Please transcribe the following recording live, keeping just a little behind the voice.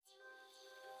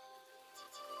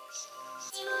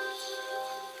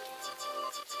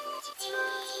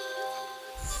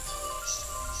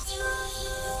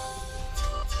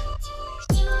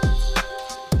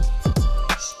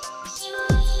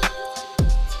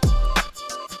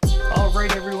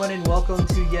right, everyone, and welcome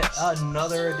to yet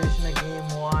another edition of Game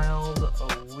Wild.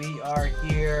 We are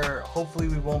here. Hopefully,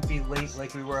 we won't be late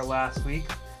like we were last week.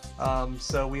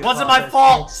 So we wasn't my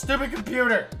fault. Stupid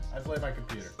computer. I blame my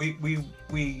computer.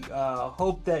 We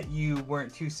hope that you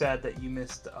weren't too sad that you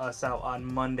missed us out on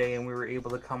Monday and we were able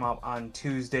to come out on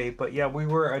Tuesday. But yeah, we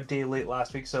were a day late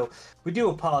last week, so we do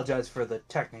apologize for the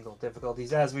technical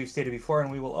difficulties. As we've stated before,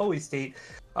 and we will always state,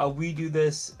 we do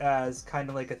this as kind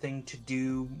of like a thing to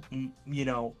do. You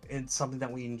know, it's something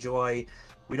that we enjoy.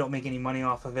 We don't make any money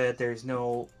off of it. There's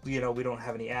no, we don't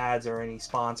have any ads or any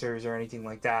sponsors or anything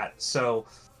like that. So,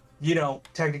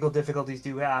 technical difficulties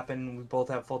do happen. We both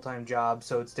have full-time jobs,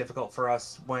 so it's difficult for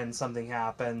us when something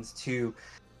happens to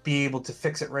be able to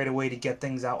fix it right away to get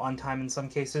things out on time in some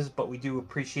cases. But we do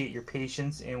appreciate your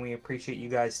patience, and we appreciate you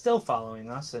guys still following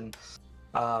us and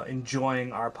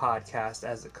enjoying our podcast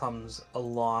as it comes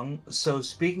along. So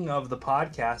speaking of the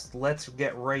podcast, let's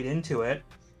get right into it.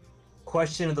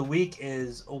 Question of the week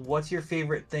is, what's your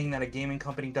favorite thing that a gaming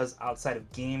company does outside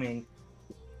of gaming?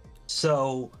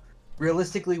 So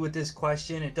realistically, with this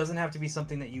question, it doesn't have to be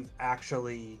something that you've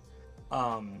actually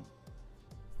had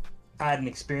an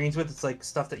experience with. It's like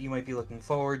stuff that you might be looking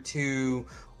forward to,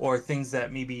 or things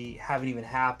that maybe haven't even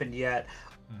happened yet.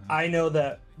 Mm-hmm. I know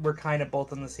that we're kind of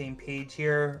both on the same page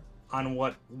here on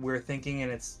what we're thinking,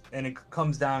 and it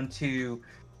comes down to,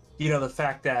 the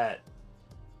fact that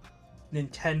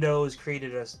Nintendo has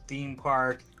created a theme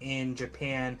park in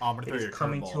Japan. It is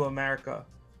coming to America.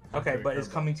 Okay, but it's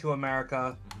coming to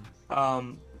America.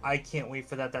 I can't wait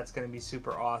for that. That's going to be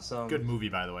super awesome. Good movie,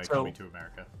 by the way. Coming to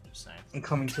America. Just saying. And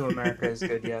Coming to America is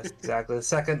good. Yes, exactly. The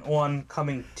second one,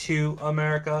 Coming to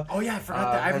America. Oh yeah, I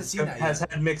forgot that. I haven't seen that yet. Has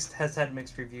had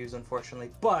mixed reviews,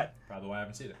 unfortunately. But by the way, I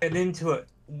haven't seen it. And into it,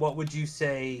 what would you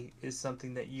say is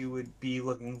something that you would be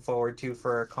looking forward to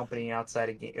for a company outside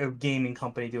of a gaming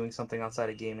company doing something outside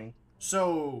of gaming?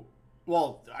 So,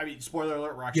 well, I mean, spoiler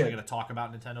alert, we're actually going to talk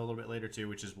about Nintendo a little bit later too,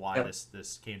 which is why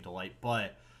this came to light.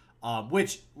 But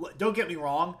which, don't get me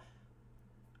wrong,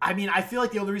 I mean, I feel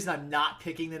like the only reason I'm not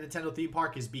picking the Nintendo theme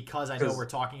park is because I know we're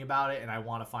talking about it and I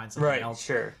want to find something else.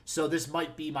 Sure. So this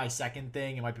might be my second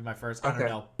thing. It might be my first. I don't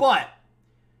know. But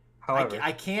however,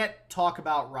 I can't talk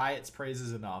about Riot's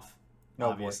praises enough. No,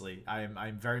 obviously,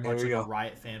 I'm very much like a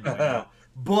Riot fanboy now.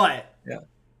 But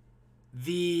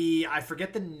I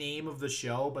forget the name of the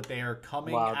show, but they are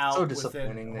coming out so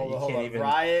disappointing within. That you can't even,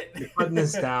 Riot. You're putting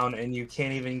this down and you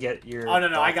can't even get your. Oh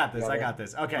no, I got this. I got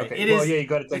this. Okay, it is. You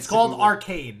got it. It's called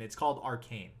Arcane. It's called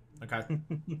Arcane. Okay,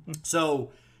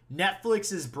 so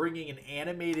Netflix is bringing an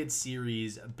animated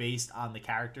series based on the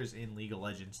characters in League of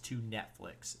Legends to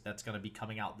Netflix. That's going to be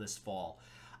coming out this fall.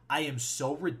 I am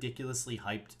so ridiculously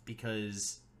hyped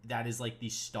because that is like the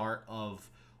start of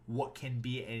what can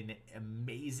be an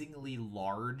amazingly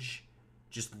large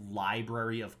just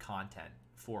library of content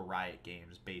for Riot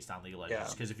Games based on League of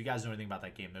Legends. Because if you guys know anything about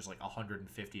that game, there's like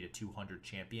 150 to 200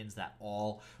 champions that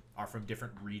all are from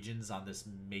different regions on this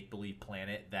make-believe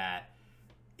planet that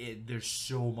there's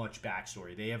so much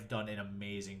backstory. They have done an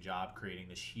amazing job creating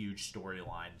this huge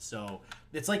storyline. So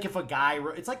it's like if a guy,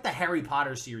 it's like the Harry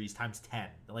Potter series times 10.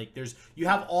 Like you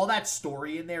have all that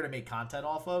story in there to make content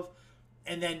off of.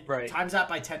 And then times that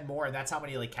by 10 more, and that's how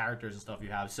many like characters and stuff you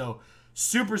have. So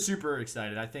super, super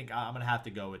excited. I think I'm going to have to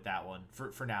go with that one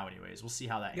for now anyways. We'll see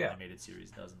how that animated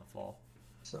series does in the fall.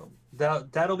 So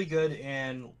that'll be good.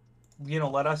 And,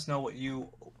 let us know what you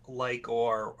like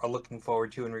or are looking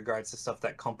forward to in regards to stuff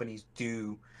that companies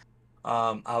do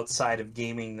outside of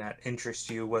gaming that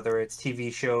interests you, whether it's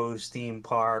TV shows, theme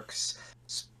parks,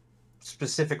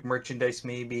 specific merchandise,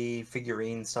 maybe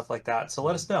figurines, stuff like that. So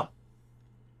let us know.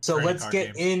 So let's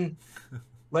get into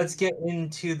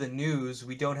the news.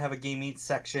 We don't have a Game Eat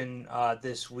section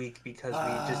this week because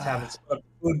we just haven't spent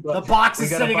food. The box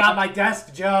is sitting on my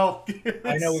desk, Joe.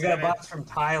 I know, we got a box from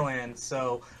Thailand,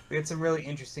 so we had some really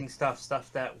interesting stuff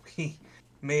that we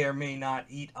may or may not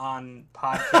eat on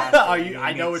podcast.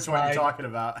 I know which one you're talking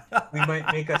about. We might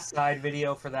make a side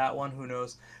video for that one, who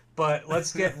knows. But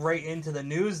let's get right into the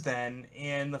news then.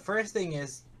 And the first thing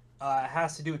is, it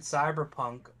has to do with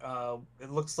Cyberpunk. It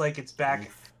looks like it's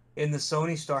back in the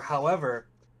Sony store. However,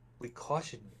 we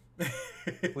caution you.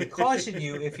 We caution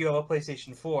you if you have a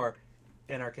PlayStation 4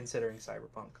 and are considering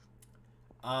Cyberpunk.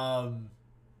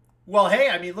 Well, hey,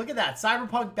 I mean, look at that.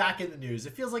 Cyberpunk back in the news.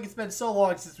 It feels like it's been so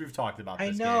long since we've talked about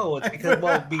this I know. Game. It's because,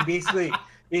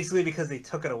 basically because they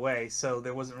took it away, so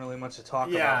there wasn't really much to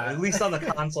talk about, at least on the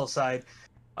console side.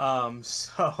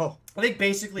 So I think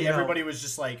basically everybody was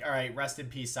just like, all right, rest in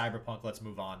peace, Cyberpunk, let's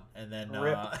move on. And then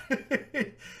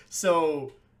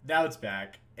so now it's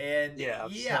back. And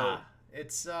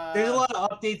It's There's a lot of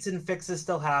updates and fixes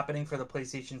still happening for the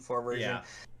PlayStation 4 version, yeah.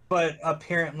 but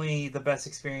apparently the best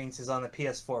experience is on the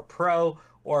PS4 Pro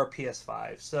or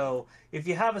PS5. So if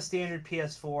you have a standard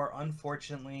PS4,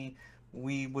 unfortunately,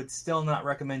 we would still not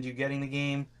recommend you getting the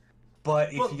game. But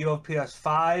if you Well, do have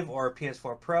PS5 or a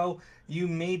PS4 Pro, you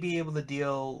may be able to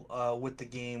deal with the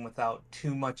game without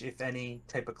too much, if any,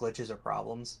 type of glitches or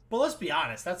problems. but let's be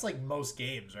honest. That's like most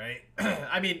games, right?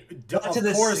 I mean, Not to of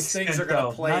this course, things are extent, gonna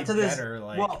though. play Not to this. better.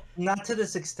 Like, Well, not to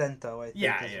this extent, though. I think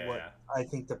yeah, is yeah, what yeah. I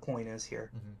think the point is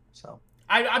here. Mhm. So.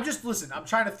 I'm just listen. I'm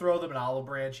trying to throw them an olive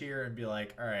branch here and be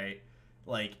like, all right,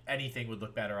 like anything would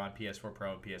look better on PS4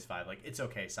 Pro and PS5. Like it's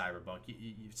okay, Cyberpunk.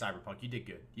 Cyberpunk, you did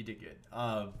good. You did good.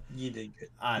 You did good.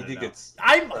 I You don't did know.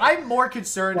 good. I'm more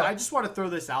concerned. Well, I just want to throw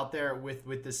this out there with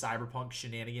the Cyberpunk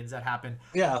shenanigans that happen.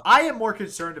 yeah. I am more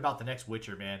concerned about the next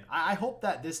Witcher, man. I hope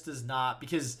that this does not,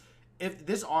 because if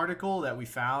this article that we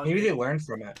found, Maybe they learned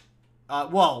from it.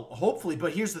 well, hopefully.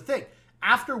 But here's the thing: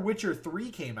 after Witcher 3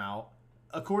 came out,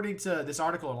 according to this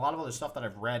article and a lot of other stuff that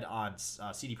I've read on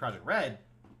CD Projekt Red,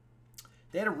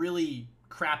 they had a really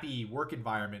crappy work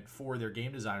environment for their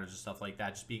game designers and stuff like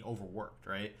that, just being overworked,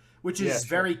 right? Which is Yeah, sure.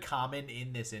 very common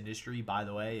in this industry, by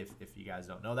the way, if you guys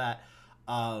don't know that.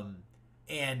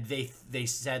 And they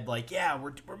said like, yeah,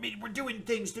 we're doing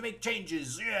things to make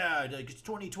changes. Yeah, like it's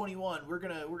 2021. We're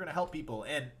gonna help people,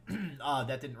 and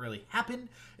that didn't really happen.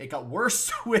 It got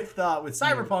worse with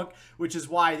Cyberpunk, which is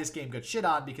why this game got shit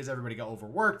on, because everybody got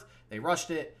overworked. They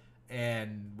rushed it,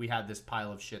 and we had this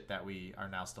pile of shit that we are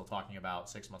now still talking about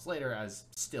 6 months later as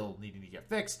still needing to get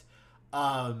fixed.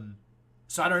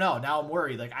 So I don't know. Now I'm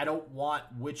worried. Like I don't want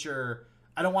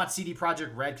CD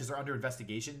Projekt Red, because they're under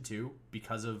investigation too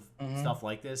because of stuff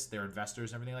like this. They're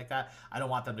investors and everything like that. I don't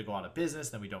want them to go out of business,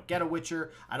 then we don't get a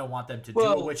Witcher. I don't want them to do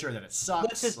a Witcher, then it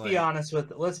sucks. Let's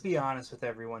be honest with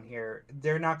everyone here.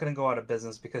 They're not going to go out of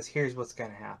business, because here's what's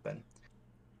going to happen.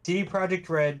 CD Projekt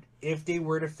Red, if they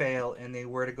were to fail and they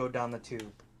were to go down the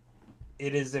tube,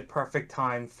 it is a perfect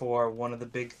time for one of the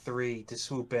big three to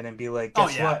swoop in and be like,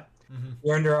 guess what?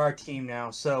 We're under our team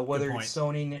now. So whether it's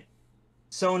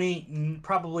Sony,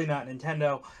 probably not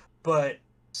Nintendo, but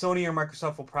Sony or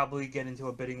Microsoft will probably get into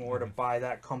a bidding war to buy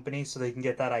that company so they can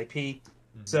get that IP.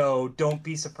 So don't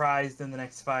be surprised in the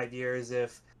next 5 years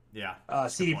if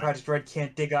CD Projekt Red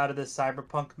can't dig out of this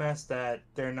Cyberpunk mess, that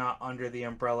they're not under the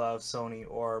umbrella of Sony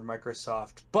or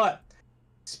Microsoft. But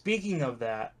speaking of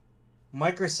that,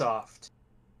 Microsoft,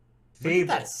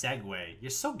 Fable. Look at that segue. You're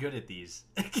so good at these.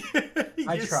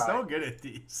 You're so good at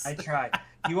these. I try.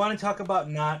 You want to talk about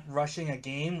not rushing a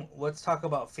game? Let's talk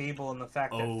about Fable and the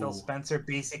fact that Phil Spencer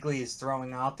basically is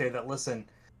throwing out there that, listen,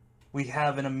 we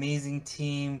have an amazing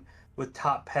team with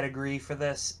top pedigree for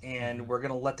this, and we're going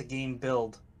to let the game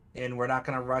build, and we're not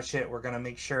going to rush it. We're going to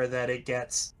make sure that it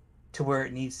gets to where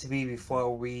it needs to be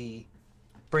before we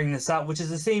bring this out, which is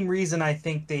the same reason I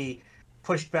think they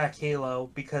pushed back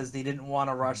Halo, because they didn't want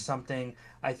to rush something.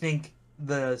 I think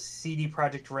the CD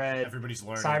Projekt Red everybody's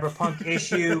learning Cyberpunk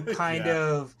issue kind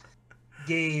of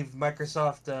gave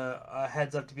Microsoft a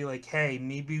heads up to be like, hey,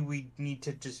 maybe we need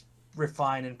to just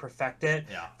refine and perfect it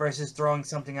versus throwing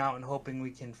something out and hoping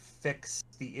we can fix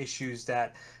the issues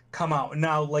that come out.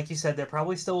 Now, like you said, there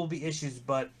probably still will be issues,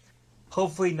 but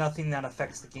hopefully nothing that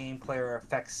affects the gameplay or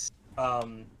affects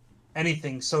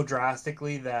anything so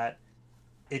drastically that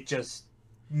it just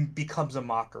becomes a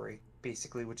mockery,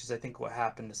 basically, which is I think what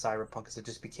happened to Cyberpunk, is it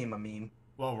just became a meme.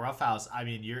 Well, Roughhouse, I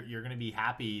mean, you're gonna be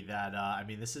happy that I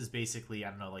mean, this is basically, I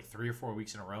don't know, like 3 or 4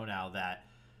 weeks in a row now that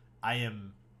I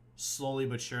am slowly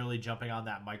but surely jumping on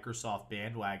that Microsoft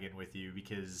bandwagon with you,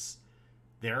 because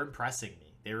they're impressing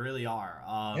me. They really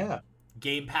are.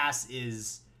 Game Pass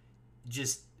is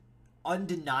just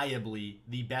undeniably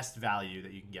the best value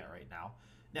that you can get right now.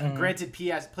 Now, granted,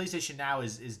 PlayStation Now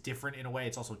is different in a way.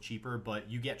 It's also cheaper, but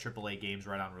you get AAA games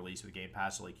right on release with Game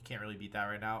Pass, so like you can't really beat that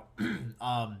right now.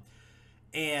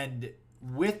 And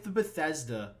with the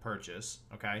Bethesda purchase,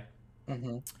 okay,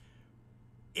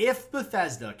 if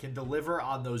Bethesda can deliver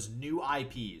on those new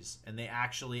IPs and they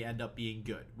actually end up being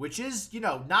good, which is, you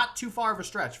know, not too far of a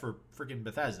stretch for freaking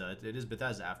Bethesda. It is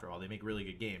Bethesda after all. They make really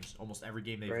good games. Almost every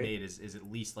game they've made is at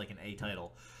least like an A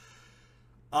title.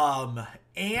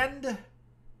 And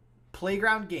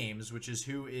Playground Games, which is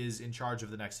who is in charge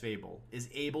of the next Fable, is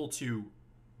able to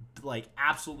like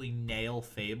absolutely nail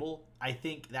Fable. I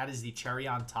think that is the cherry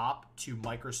on top to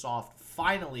Microsoft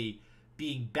finally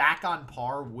being back on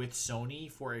par with Sony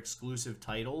for exclusive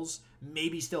titles.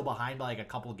 Maybe still behind by like a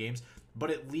couple of games, but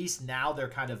at least now they're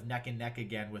kind of neck and neck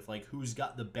again with like who's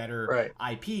got the better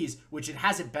IPs, which it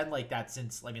hasn't been like that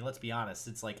since, I mean, let's be honest,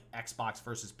 it's like Xbox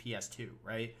versus PS2,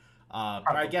 right?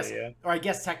 Probably, yeah. Or I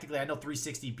guess technically, I know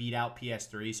 360 beat out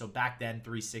PS3, so back then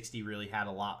 360 really had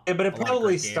Yeah, but it a lot of probably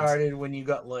great games. started when you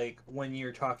got like when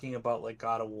you're talking about like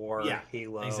God of War, Yeah,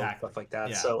 Halo, exactly. stuff like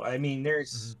that. Yeah, So I mean, hmm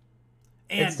it's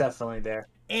and definitely there.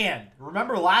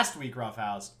 remember last week,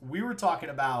 Roughhouse, we were talking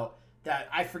about that.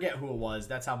 I forget who it was.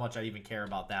 That's how much I even care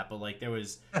about that. But like, there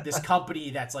was this company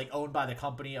that's like owned by the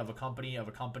company of a company of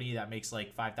a company that makes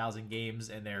like 5,000 games,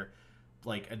 and they're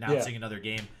like Yeah. announcing another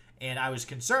game. And I was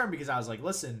concerned because I was like,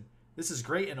 listen, this is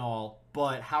great and all,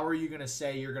 but how are you going to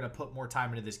say you're going to put more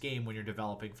time into this game when you're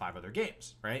developing 5 other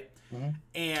games, right? Mhm.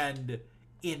 And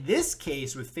in this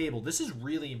case with Fable, this is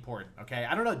really important, okay?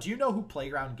 I don't know. Do you know who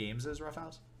Playground Games is,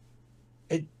 Roughhouse?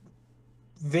 It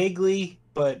vaguely,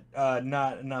 but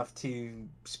not enough to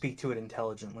speak to it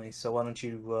intelligently. So why don't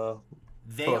you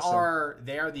They fill us in?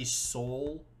 are the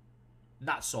sole,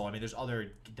 not sole. I mean, there's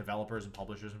other developers and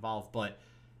publishers involved, but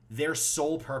their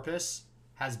sole purpose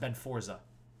has been Forza.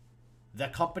 The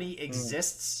company Mm,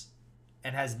 exists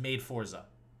and has made Forza.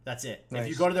 That's it. If you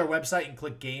nice, go to their website and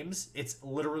click games, it's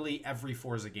literally every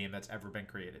Forza game that's ever been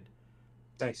created.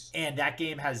 nice. And that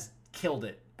game has killed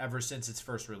it ever since its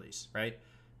first release, right?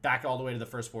 Back all the way to the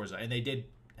first Forza. And they did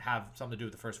have something to do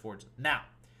with the first Forza. Now,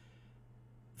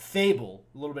 Fable,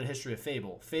 a little bit of history of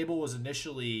Fable. Fable was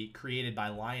initially created by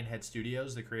Lionhead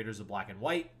Studios, the creators of Black and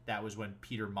White. That was when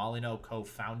Peter Molyneux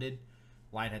co-founded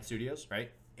Lionhead Studios, right?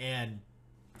 And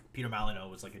Peter Molyneux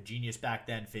was like a genius back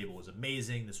then. Fable was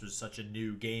amazing. This was such a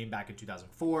new game back in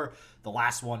 2004. The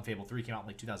last one, Fable 3, came out in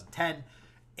like 2010.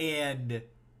 And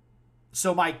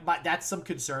so my that's some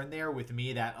concern there with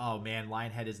me that, oh man,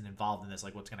 Lionhead isn't involved in this,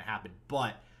 like what's going to happen.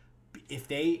 But if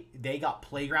they got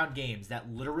Playground Games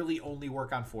that literally only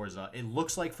work on Forza, it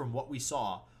looks like from what we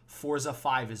saw, Forza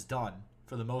 5 is done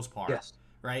for the most part, Yes.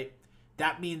 right?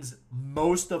 That means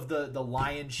most of the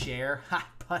lion's share,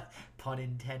 pun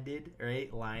intended,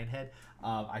 right? Lionhead.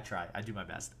 I do my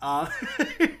best.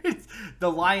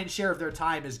 The lion's share of their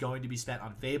time is going to be spent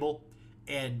on Fable,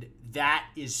 and that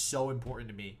is so important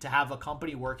to me to have a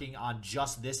company working on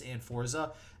just this and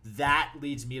Forza. That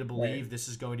leads me to believe Right. this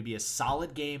is going to be a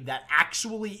solid game that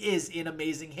actually is in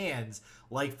amazing hands,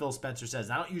 like Phil Spencer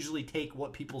says. I don't usually take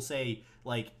what people say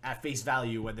like at face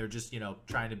value when they're just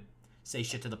trying to say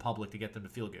shit to the public to get them to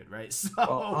feel good, right? Well,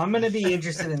 So, I'm gonna be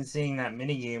interested in seeing that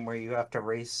mini game where you have to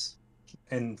race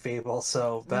in Fable.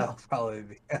 So that'll probably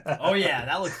be. oh yeah,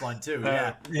 that looked fun too.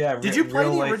 Yeah. Yeah. Did you play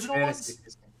Real the life original fantasy.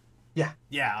 ones? Yeah.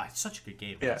 Yeah, it's such a good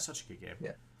game, man. Yeah. It's such a good game.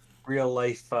 Yeah. Real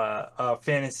life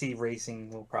fantasy racing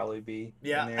will probably be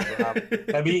Yeah. in there.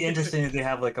 That'd be interesting if they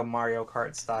have like a Mario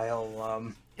Kart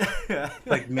style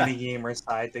like mini game or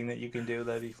side thing that you can do.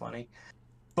 That'd be funny.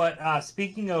 But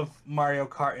speaking of Mario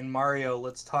Kart and Mario,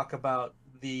 let's talk about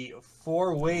the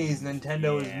 4 ways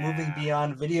Nintendo is moving Yeah.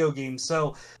 beyond video games.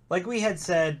 So, like we had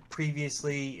said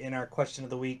previously in our question of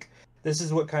the week, this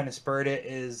is what kind of spurred it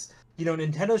is,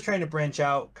 Nintendo's trying to branch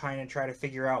out, kind of try to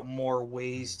figure out more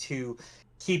ways to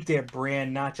keep their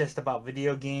brand not just about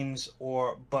video games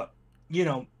but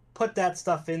put that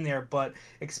stuff in there but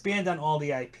expand on all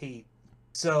the IP.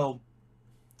 So,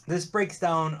 this breaks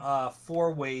down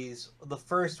 4 ways. The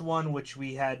first one, which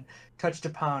we had touched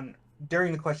upon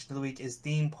during the question of the week, is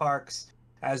theme parks.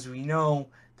 As we know,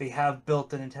 they have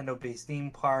built a Nintendo-based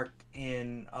theme park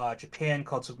in Japan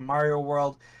called Super Mario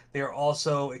World. They are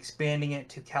also expanding it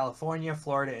to California,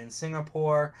 Florida, and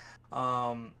Singapore.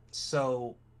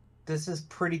 So this is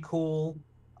pretty cool.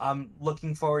 I'm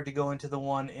looking forward to going to the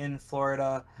one in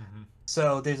Florida. Mhm.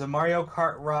 So there's a Mario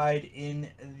Kart ride in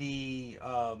the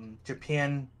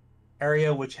Japan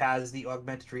area, which has the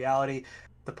augmented reality.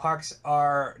 The parks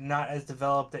are not as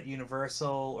developed at Universal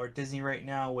or Disney right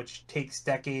now, which takes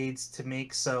decades to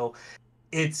make. So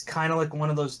it's kind of like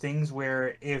one of those things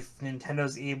where if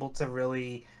Nintendo's able to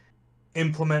really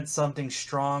implement something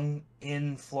strong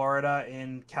in Florida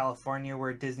and California,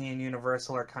 where Disney and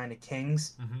Universal are kind of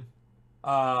kings, Mhm.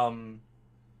 um,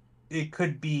 it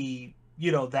could be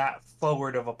that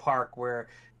forward of a park where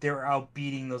they were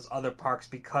outbeating those other parks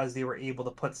because they were able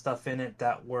to put stuff in it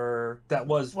that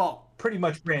was Well, pretty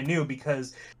much brand new,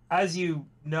 because as you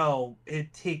know,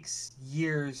 it takes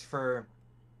years for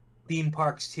theme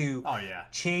parks to oh yeah,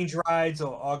 change rides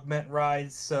or augment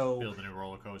rides. So build a new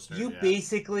roller coaster. you Yeah.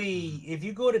 basically, if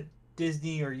you go to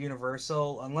Disney or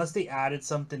Universal, unless they added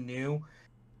something new,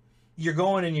 you're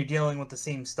going and you're dealing with the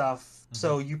same stuff.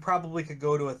 So you probably could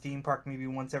go to a theme park maybe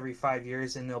once every 5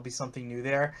 years and there'll be something new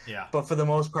there. Yeah. But for the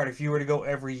most part, if you were to go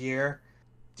every year,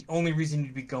 the only reason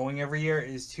you'd be going every year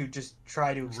is to just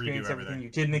try to experience Redo everything everything. you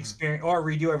didn't experience, or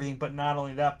redo everything. But not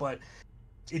only that, but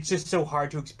it's just so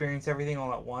hard to experience everything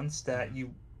all at once that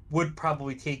you would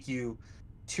probably take you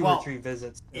two or three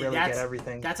visits to really get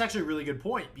everything. That's actually a really good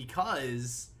point,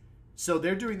 because so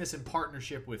they're doing this in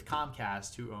partnership with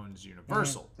Comcast, who owns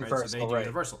Universal, right? Universal, So they do right.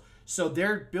 Universal. So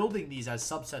they're building these as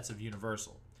subsets of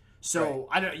Universal. So Right.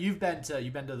 I don't. You've been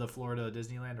to the Florida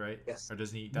Disneyland, right? Yes. Or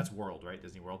Disney? That's World, right?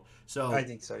 Disney World. So I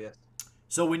think so. Yes.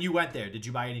 So when you went there, did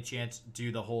you by any chance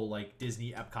do the whole like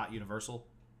Disney Epcot Universal?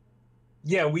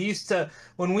 Yeah, we used to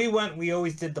when we went. We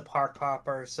always did the park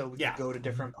hopper, so we Yeah. could go to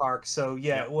different parks. So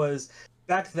yeah, Yep. it was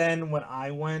back then when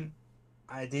I went.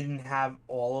 I didn't have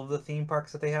all of the theme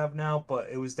parks that they have now, but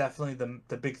it was definitely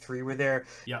the big three were there.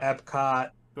 Yep.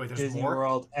 Epcot, Wait, there's Disney more?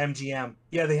 World, MGM.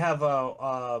 Yeah, they have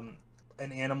a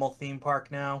an animal theme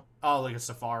park now. Oh, like a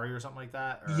safari or something like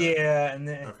that? Or... Yeah, and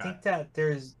then I Okay. think that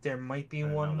there might be I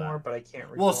didn't one know more, that. but I can't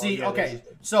recall. Well, see, Yeah, okay,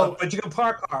 there's- so but you can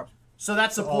park hop. So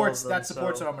that supports all of them,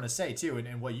 what so- I'm going to say too,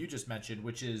 and what you just mentioned,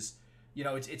 which is, you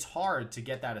know, it's hard to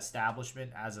get that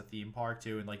establishment as a theme park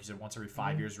too, and like you said, once every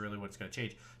 5 years, really, what's going to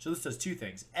change. So this does two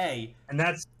things: A, And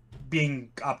that's being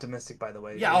optimistic, by the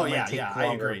way. yeah, It oh might yeah, take yeah,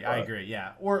 longer, I but- agree,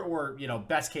 yeah. Or you know,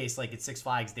 best case, like at Six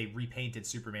Flags, they repainted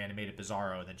Superman and made it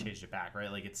Bizarro, and then changed it back, right?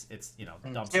 Like it's you know,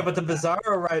 dumb Yeah, stuff but the like that.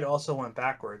 Bizarro ride also went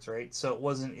backwards, right? So it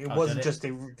wasn't Oh, did it? just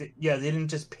yeah, they didn't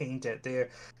just paint it.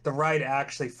 The ride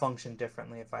actually functioned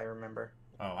differently, if I remember.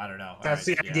 Oh, I don't know. That's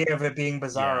All right, the idea of it being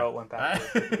Bizarro. Yeah. It went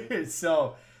backwards.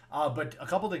 So, but a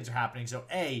couple things are happening. So,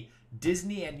 A,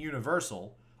 Disney and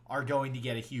Universal are going to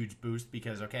get a huge boost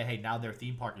because, okay, hey, now their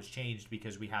theme park has changed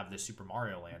because we have this Super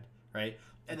Mario Land, right?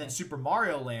 And then Super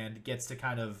Mario Land gets to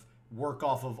kind of work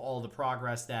off of all the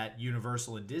progress that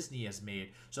Universal and Disney has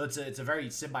made. So it's a very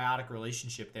symbiotic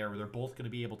relationship there where they're both going to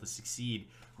be able to succeed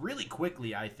really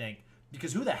quickly, I think.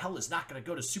 Because who the hell is not going to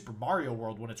go to Super Mario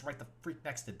World when it's right the freak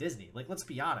next to Disney? Like, let's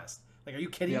be honest. Like, are you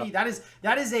kidding me? That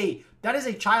is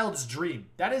a child's dream.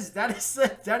 That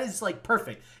is like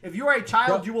perfect. If you are a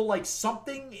child, you will like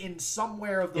something in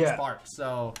somewhere of those parks.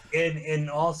 So and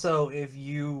also if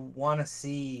you want to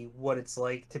see what it's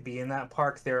like to be in that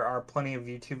park, there are plenty of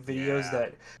YouTube videos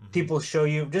that people show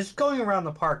you just going around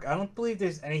the park. I don't believe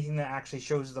there's anything that actually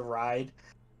shows the ride.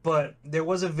 But there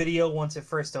was a video once it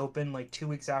first opened, like 2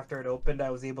 weeks after it opened, I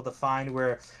was able to find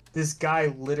where this guy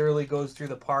literally goes through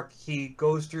the park. He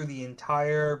goes through the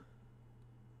entire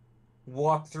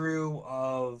walkthrough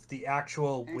of the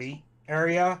actual wait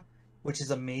area, which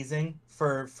is amazing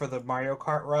for the Mario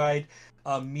Kart ride.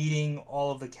 Meeting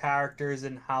all of the characters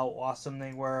and how awesome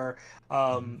they were.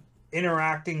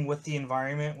 Interacting with the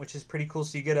environment, which is pretty cool.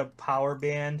 So you get a power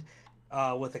band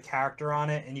with a character on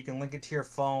it, and you can link it to your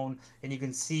phone, and you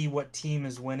can see what team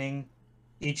is winning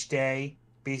each day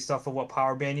based off of what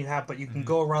power band you have. But you can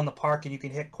go around the park and you can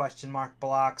hit question mark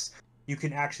blocks. You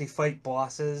can actually fight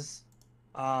bosses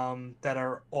that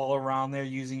are all around there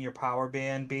using your power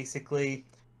band, basically.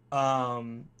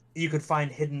 You could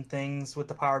find hidden things with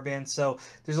the power band. So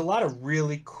there's a lot of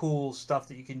really cool stuff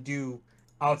that you can do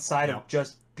outside of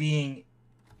just being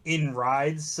in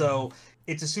rides. So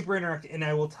it's a super interactive, and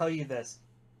I will tell you this: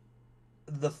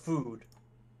 the food,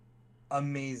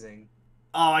 amazing.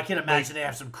 Oh, I can imagine they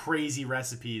have some crazy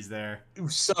recipes there.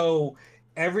 So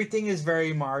everything is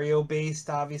very Mario based,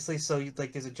 obviously. So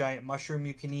like, there's a giant mushroom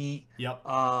you can eat. Yep.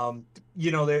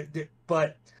 You know,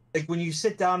 but like when you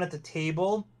sit down at the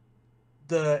table,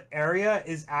 the area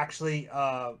is actually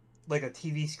like a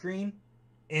TV screen.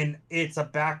 And it's a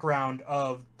background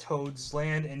of Toad's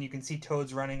Land, and you can see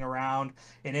Toads running around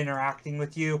and interacting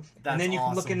with you. And then you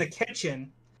can look in the kitchen,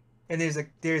 and there's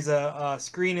a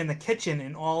screen in the kitchen,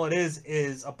 and all it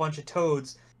is a bunch of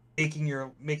Toads making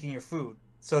your food.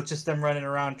 So it's just them running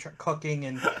around cooking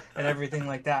and everything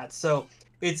like that. So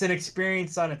it's an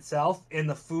experience on itself, and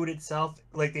the food itself,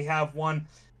 like they have one,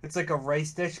 it's like a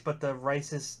rice dish, but the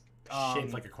rice is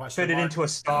shaped like a question fit it mark? into a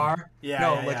star.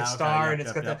 A star, and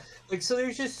it's got that. Like, so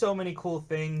there's just so many cool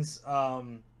things.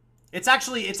 It's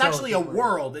actually a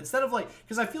world instead of like,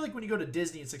 because I feel like when you go to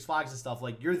Disney and Six Flags and stuff,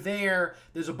 like you're there,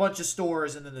 there's a bunch of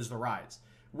stores, and then there's the rides.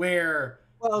 Where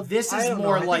this is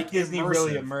more like Disney immersive.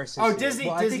 really immerses. Oh, Disney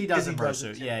does Disney immerse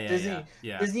does you.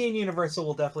 Yeah. Disney and Universal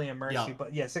will definitely immerse you,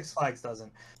 but yeah, Six Flags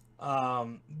doesn't.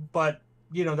 But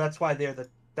you know, that's why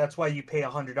that's why you pay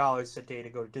 $100 a day to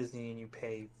go to Disney, and you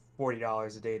pay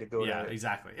 $40 a day to go to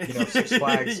exactly. You know, Six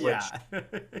Flags, which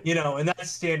you know, and that's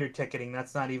standard ticketing.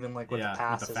 That's not even like with the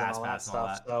passes and all that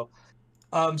stuff.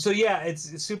 So yeah,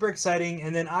 it's super exciting.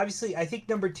 And then obviously, I think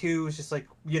number 2 is just like,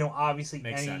 you know, obviously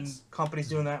any company's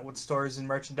doing that with stores and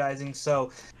merchandising.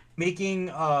 So making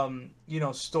you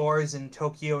know, stores in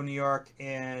Tokyo, New York,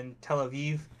 and Tel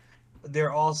Aviv.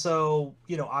 They're also,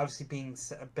 you know, obviously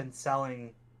been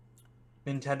selling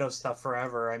Nintendo stuff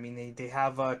forever. I mean, they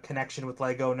have a connection with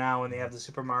Lego now, and they have the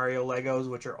Super Mario Legos,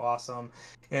 which are awesome,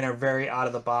 and are very out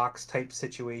of the box type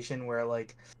situation where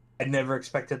like I never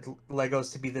expected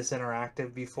Legos to be this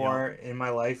interactive before in my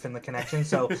life and the connection.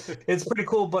 So it's pretty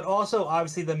cool. But also,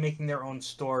 obviously, them making their own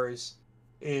stores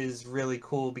is really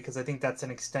cool because I think that's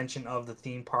an extension of the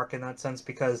theme park in that sense.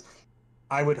 Because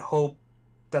I would hope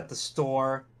that the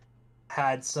store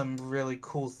had some really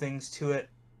cool things to it.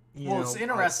 Well, it's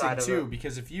interesting too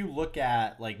because if you look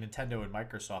at like Nintendo and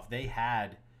Microsoft,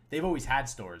 they've always had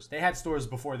stores. They had stores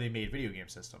before they made video game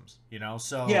systems, you know.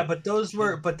 So yeah, but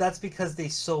but that's because they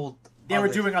sold. They were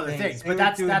doing other things, but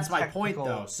that's my point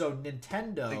though. So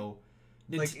Nintendo,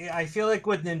 like I feel like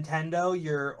with Nintendo,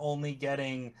 you're only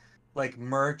getting like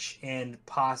merch and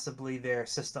possibly their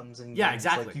systems and yeah, games.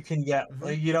 exactly. Like you can get,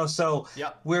 you know, so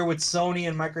yep. Where with Sony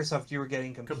and Microsoft, you were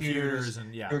getting computers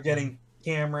and you were getting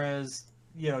cameras,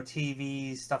 you know,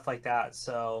 TVs, stuff like that.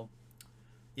 So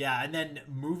yeah, and then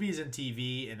movies and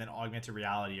TV and then augmented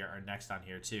reality are next on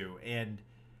here too. And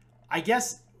I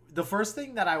guess the first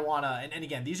thing that I want to, and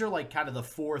again, these are like kind of the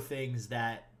 4 things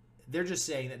that they're just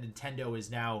saying that Nintendo is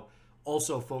now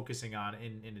also focusing on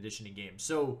in addition to games.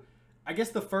 So I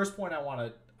guess the first point I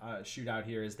want to shoot out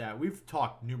here is that we've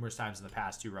talked numerous times in the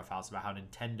past too, Rough House, about how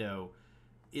Nintendo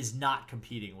is not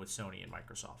competing with Sony and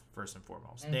Microsoft, first and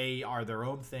foremost. They are their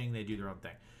own thing. They do their own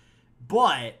thing.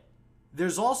 But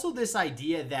there's also this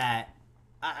idea that,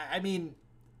 I mean,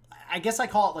 I guess I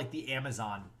call it like the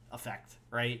Amazon effect,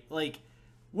 right? Like,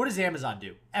 what does Amazon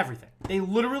do? Everything. They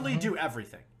literally do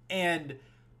everything. And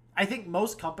I think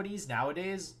most companies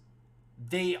nowadays,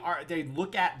 they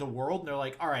look at the world and they're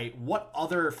like, all right, what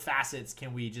other facets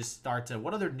can we just start to,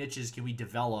 what other niches can we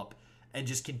develop and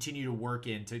just continue to work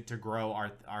in to grow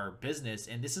our business?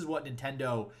 And this is what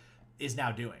Nintendo is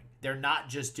now doing. They're not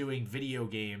just doing video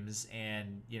games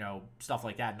and, you know, stuff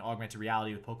like that and augmented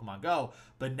reality with Pokemon Go,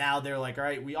 but now they're like, all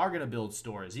right, we are going to build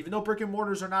stores. Even though brick and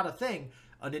mortars are not a thing,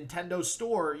 a Nintendo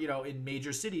store, you know, in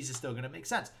major cities is still going to make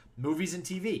sense. Movies and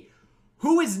TV.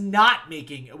 Who is not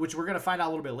making, which we're going to find out a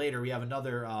little bit later. We have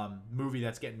another movie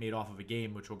that's getting made off of a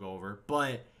game, which we'll go over.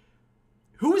 But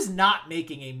who is not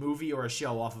making a movie or a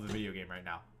show off of a video game right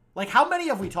now? Like, how many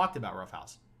have we talked about, Rough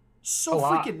House? So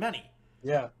freaking many.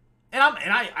 Yeah. And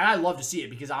I love to see it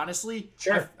because honestly,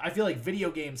 sure. I feel like video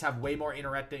games have way more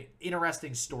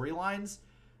interesting storylines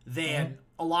than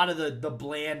a lot of the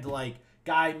bland, like,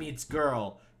 guy meets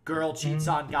girl, girl cheats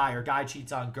on guy, or guy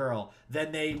cheats on girl,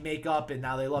 then they make up and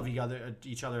now they love each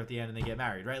other at the end and they get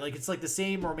married, right? Like, it's like the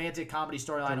same romantic comedy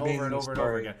storyline over and over and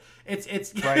over again. It's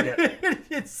right.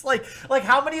 It's like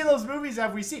how many of those movies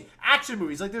have we seen? Action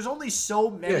movies, like there's only so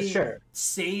many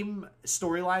same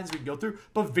storylines we can go through,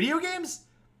 but video games,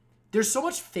 there's so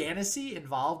much fantasy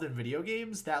involved in video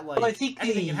games that like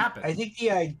anything can happen. I think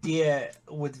the idea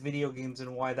with video games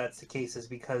and why that's the case is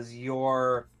because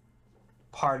you're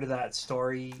part of that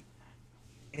story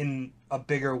in a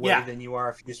bigger way than you are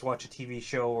if you just watch a TV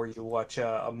show or you watch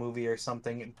a movie or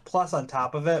something. And plus, on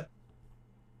top of it,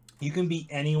 you can be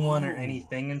anyone or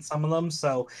anything in some of them,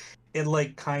 so it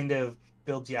like kind of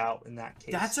builds you out in that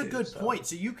case. That's a good point.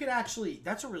 So you could actually,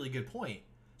 that's a really good point.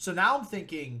 So now I'm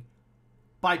thinking,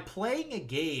 by playing a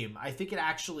game, I think it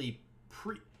actually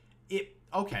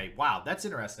okay, wow, that's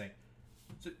interesting.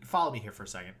 So follow me here for a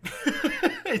second.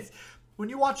 When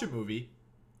you watch a movie,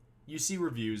 you see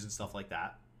reviews and stuff like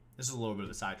that. This is a little bit of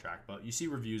a sidetrack, but you see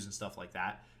reviews and stuff like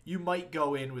that. You might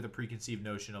go in with a preconceived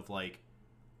notion of like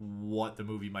what the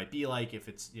movie might be like. If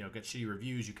it's, you know, got shitty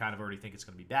reviews, you kind of already think it's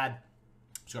going to be bad.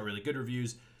 If it's got really good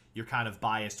reviews, you're kind of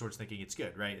biased towards thinking it's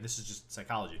good, right? And this is just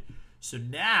psychology. So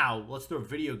now let's throw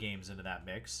video games into that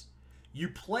mix. You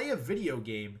play a video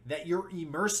game that you're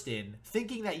immersed in,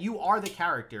 thinking that you are the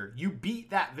character. You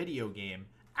beat that video game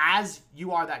as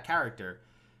you are that character.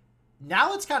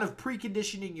 Now it's kind of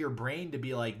preconditioning your brain to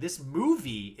be like, this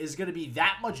movie is going to be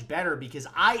that much better because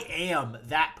I am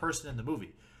that person in the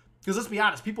movie. Because let's be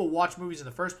honest, people watch movies in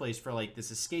the first place for like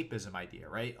this escapism idea,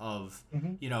 right? Of,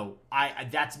 you know, I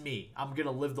that's me. I'm going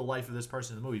to live the life of this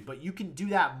person in the movie. But you can do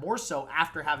that more so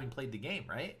after having played the game,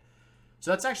 right? So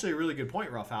that's actually a really good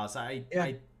point, Rough House. I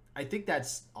think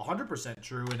that's 100%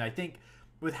 true. And I think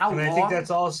with how long... I think that's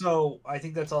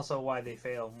also why they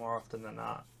fail more often than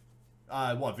not.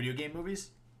 What, video game movies?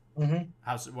 What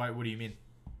do you mean?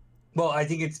 Well, I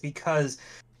think it's because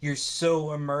you're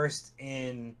so immersed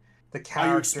in the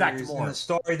characters and the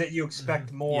story that you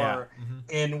expect more.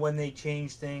 And when they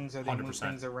change things or they 100%. Move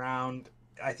things around,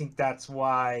 I think that's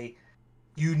why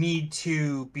you need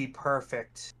to be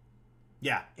perfect.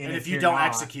 Yeah, and if you don't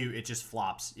execute, it just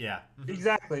flops. Yeah.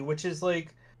 Exactly, which is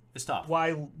like... It's tough.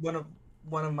 Why one of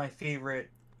one of my favorite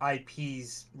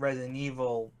IPs, Resident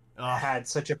Evil, Ugh, had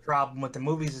such a problem with the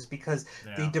movies is because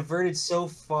they yeah. diverted so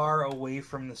far away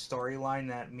from the storyline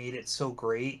that made it so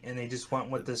great, and they just went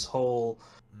with this whole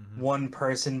Hmm. one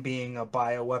person being a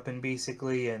bioweapon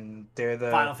basically, and they're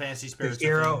Final Fantasy the Spirits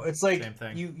hero. Within, It's like same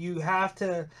thing. you have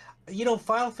to, you know,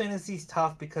 Final Fantasy's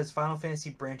tough because Final Fantasy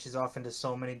branches off into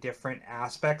so many different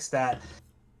aspects that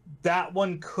that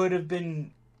one could have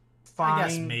been I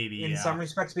guess fine maybe, in yeah. some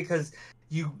respects because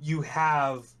you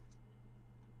have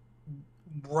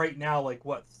right now like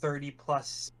what 30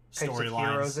 plus types of heroes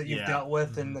Storylines, that you've yeah. dealt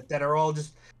with Hmm. and that are all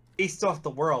just based off the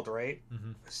world, right?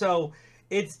 Hmm. So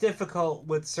it's difficult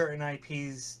with certain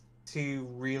IPs to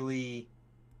really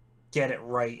get it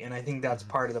right, and I think that's Hmm.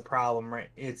 part of the problem, right?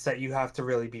 It's that you have to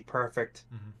really be perfect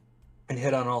Hmm. and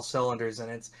hit on all cylinders, and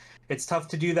it's tough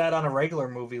to do that on a regular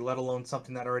movie, let alone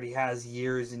something that already has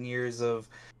years and years of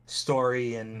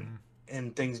story Hmm.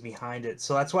 and things behind it.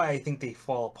 So that's why I think they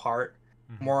fall apart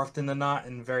Hmm. more often than not,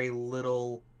 and very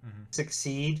little Hmm.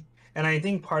 succeed. And I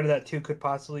think part of that too could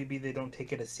possibly be they don't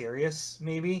take it as serious,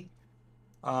 maybe.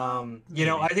 You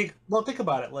know, I Maybe. think, well, think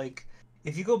about it. Like,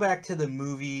 if you go back to the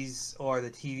movies or the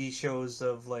TV shows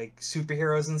of like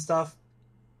superheroes and stuff,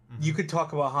 you Hmm. could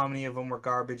talk about how many of them were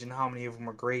garbage and how many of them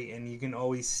were great, and you can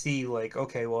always see like,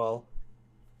 okay, well,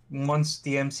 once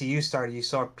the MCU started, you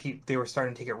saw they were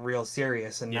starting to take it real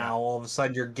serious, and Yeah. now all of a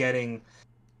sudden you're getting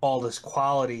all this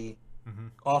quality Hmm.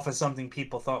 off of something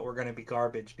people thought were going to be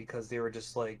garbage because they were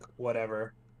just like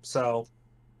whatever. So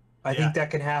I Yeah. think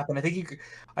that can happen. I think you could,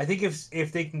 I think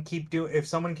if they can if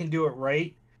someone can do it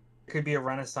right, it could be a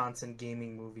renaissance in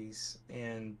gaming movies,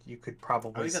 and you could I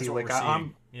probably think that's see what we're like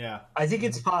seeing. Yeah. I think Hmm.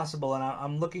 it's possible, and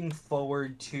I'm looking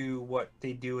forward to what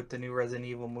they do with the new Resident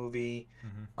Evil movie.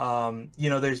 Hmm. You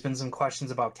know, there's been some questions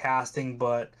about casting,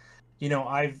 but you know,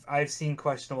 I've seen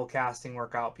questionable casting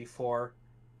work out before,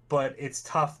 but it's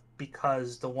tough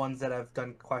because the ones that have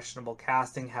done questionable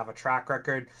casting have a track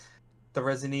record. The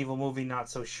Resident Evil movie, not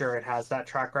so sure it has that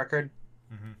track record,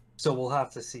 Hmm. so we'll have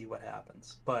to see what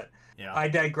happens. But Yeah. I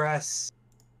digress.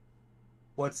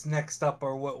 What's next up,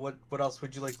 or what else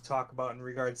would you like to talk about in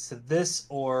regards to this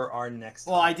or our next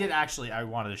Well, I topic? did actually. I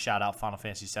wanted to shout out Final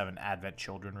Fantasy VII Advent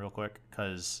Children real quick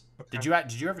because Okay. did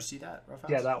you ever see that, Yeah,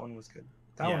 Roughhouse? that one was good.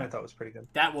 That one Yeah, I thought was pretty good.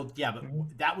 that will. Yeah, but Hmm.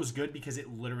 that was good because it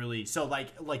literally. So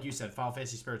like you said, Final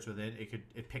Fantasy Spirits Within.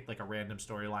 It picked like a random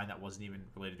storyline that wasn't even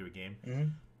related to a game, Hmm.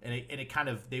 and it kind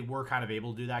of they were kind of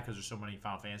able to do that because there's so many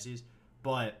Final Fantasies.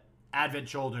 But Advent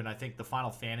Children, I think the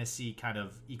Final Fantasy kind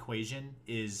of equation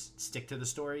is stick to the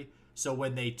story. So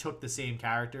when they took the same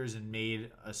characters and made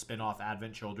a spin-off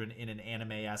Advent Children in an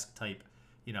anime-esque type,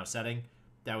 setting,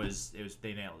 they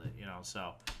nailed it,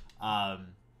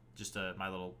 um just my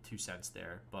little 2 cents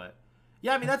there. But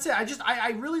yeah, I mean that's it. I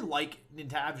really like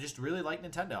Nintendo. I just really like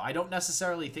Nintendo. I don't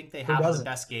necessarily think they Who have the doesn't?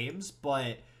 best games,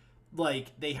 but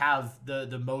like they have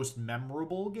the most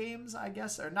memorable games, I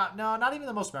guess, or not. No, not even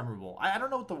the most memorable. I don't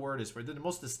know what the word is for it. The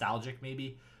most nostalgic,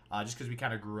 maybe. Just because we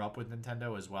kind of grew up with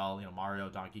Nintendo as well, Mario,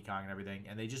 Donkey Kong, and everything,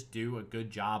 and they just do a good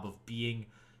job of being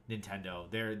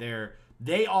Nintendo.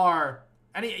 They are.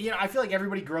 And I feel like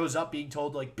everybody grows up being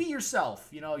told like be yourself.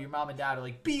 Your mom and dad are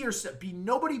like be yourself, be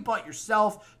nobody but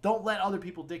yourself. Don't let other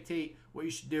people dictate what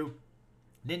you should do.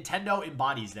 Nintendo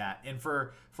embodies that, and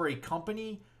for a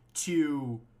company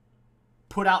to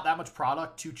put out that much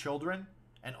product to children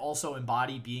and also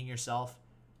embody being yourself,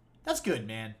 that's good,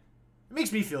 man. It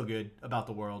makes me feel good about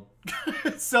the world.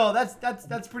 So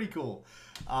that's pretty cool.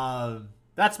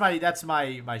 That's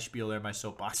my spiel there, my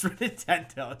soapbox for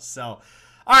Nintendo. So,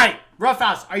 all right,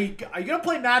 Roughhouse, are you gonna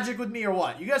play Magic with me or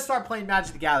what? You gotta start playing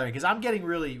Magic the Gathering because I'm getting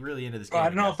really really into this I game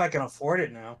don't know again. if I can afford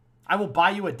it now. I will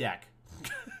buy you a deck.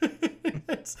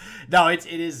 No, it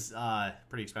is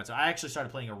pretty expensive. I actually started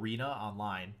playing Arena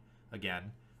online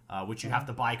again, which you have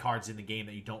to Mhm. buy cards in the game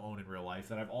that you don't own in real life.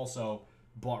 Then I've also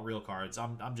bought real cards.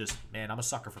 I'm just man, I'm a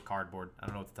sucker for cardboard. I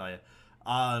don't know what to tell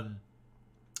you.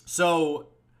 So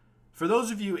for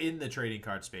those of you in the trading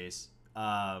card space,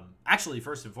 actually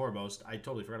first and foremost, I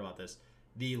totally forgot about this.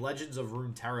 The Legends of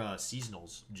Runeterra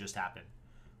seasonals just happened,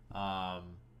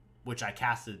 um, which I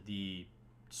casted the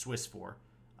Swiss for.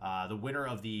 The winner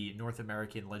of the North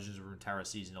American Legends of Runeterra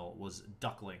seasonal was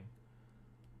Duckling.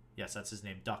 Yes, that's his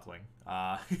name, Duckling.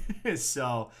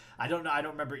 So I don't know. I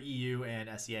don't remember EU and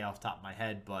SEA off the top of my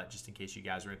head, but just in case you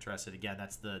guys are interested, again,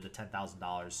 that's the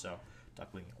 $10,000. So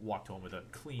Duckling walked home with a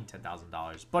clean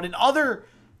 $10,000. But in other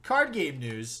card game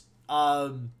news,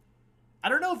 I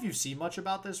don't know if you've seen much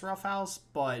about this, Roughhouse,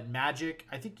 but Magic.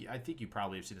 I think you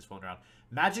probably have seen this floating around.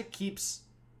 Magic keeps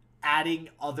adding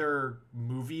other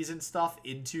movies and stuff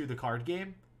into the card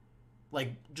game.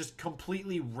 Like, just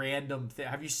completely random thing.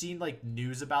 Have you seen, like,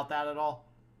 news about that at all?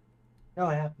 No,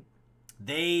 I haven't.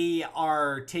 They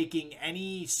are taking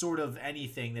any sort of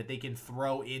anything that they can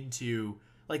throw into,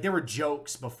 like, there were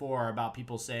jokes before about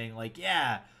people saying, like,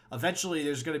 yeah, eventually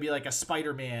there's going to be like a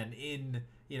Spider-Man in,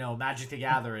 you know, Magic the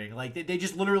Gathering. Like, they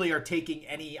just literally are taking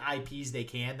any IPs they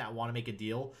can that want to make a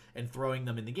deal and throwing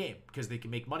them in the game because they can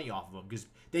make money off of them. Because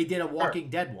they did a Walking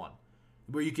Dead one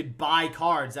where you could buy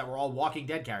cards that were all Walking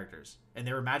Dead characters, and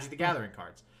they were Magic the Gathering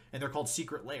cards, and they're called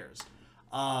Secret Lairs.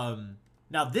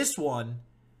 Now this one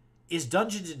is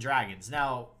Dungeons and Dragons.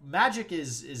 Now, Magic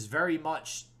is very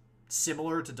much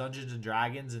similar to Dungeons and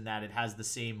Dragons in that it has the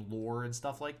same lore and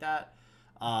stuff like that.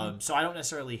 So I don't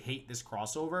necessarily hate this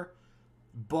crossover,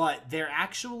 but they're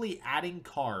actually adding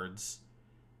cards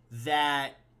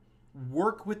that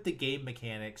work with the game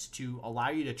mechanics to allow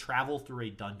you to travel through a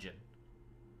dungeon.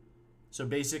 So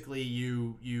basically,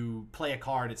 you play a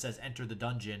card, it says enter the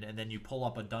dungeon, and then you pull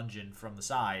up a dungeon from the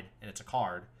side, and it's a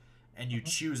card, and you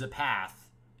choose a path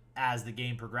as the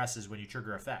game progresses when you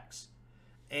trigger effects.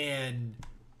 And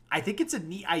I think it's a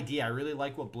neat idea. I really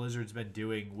like what Blizzard's been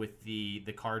doing with the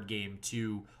card game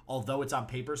to, although it's on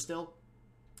paper still,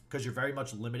 because you're very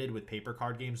much limited with paper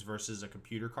card games versus a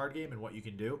computer card game and what you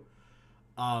can do.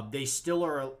 They still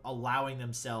are allowing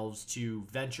themselves to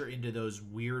venture into those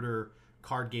weirder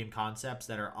card game concepts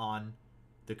that are on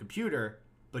the computer,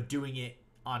 but doing it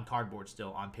on cardboard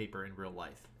still, on paper in real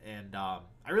life. And I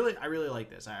really like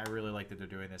this. I really like that they're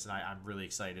doing this, and I'm really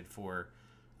excited for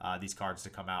these cards to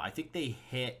come out. I think they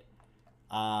hit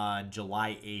on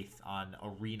July 8th on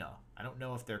Arena. I don't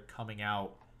know if they're coming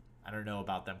out. I don't know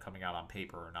about them coming out on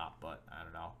paper or not, but I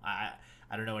don't know.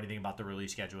 I don't know anything about the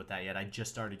release schedule with that yet. I just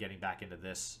started getting back into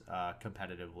this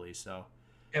competitively, so.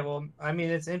 Yeah, well, I mean,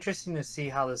 it's interesting to see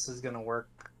how this is going to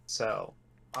work. So,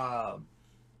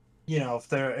 you know,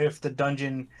 if the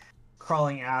dungeon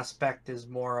crawling aspect is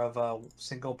more of a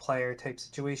single player type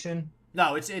situation.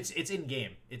 No, it's in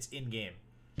game. It's in game.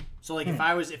 So like if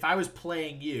I was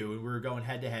playing you and we were going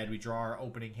head to head, we draw our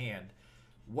opening hand.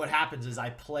 What happens is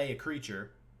I play a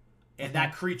creature, and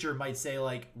that creature might say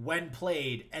like, when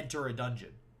played, enter a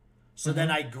dungeon. So then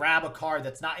I grab a card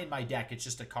that's not in my deck. It's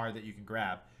just a card that you can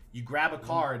grab. You grab a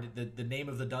card, the name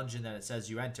of the dungeon that it says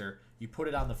you enter, you put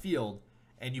it on the field,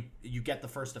 and you get the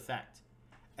first effect.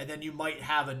 And then you might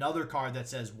have another card that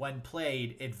says, when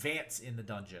played, advance in the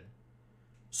dungeon.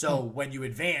 So when you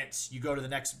advance, you go to the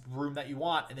next room that you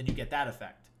want, and then you get that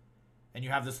effect. And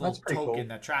you have this little token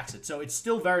that tracks it. So it's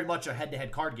still very much a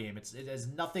head-to-head card game. It has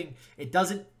nothing... It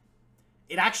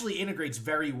actually integrates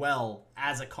very well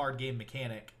as a card game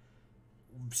mechanic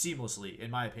seamlessly, in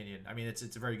my opinion. I mean, it's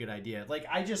a very good idea. Like,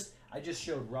 I just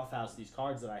showed Roughhouse these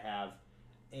cards that I have,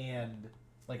 and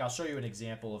like I'll show you an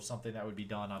example of something that would be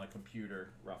done on a computer,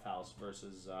 Roughhouse,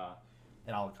 versus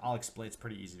and I'll explain. It's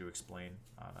pretty easy to explain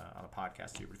on a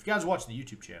podcast too. But if you guys watch the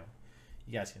YouTube channel,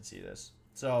 you guys can see this.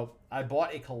 So I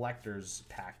bought a collector's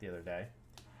pack the other day,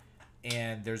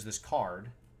 and there's this card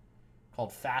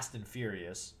called Fast and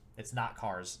Furious. It's not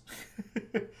Cars.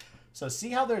 So see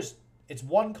how it's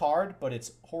one card, but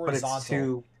it's horizontal. But it's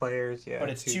two players, yeah. But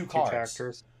it's two cards. Two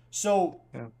characters. So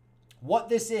what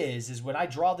this is when I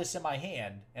draw this in my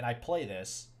hand and I play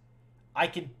this, I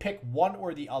can pick one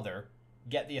or the other,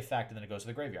 get the effect, and then it goes to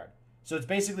the graveyard. So it's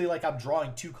basically like I'm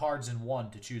drawing two cards in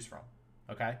one to choose from.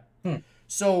 Okay?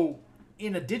 So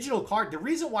in a digital card, the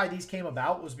reason why these came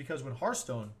about was because when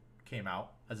Hearthstone came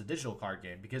out as a digital card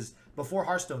game, because before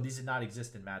Hearthstone, these did not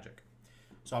exist in Magic.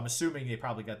 So I'm assuming they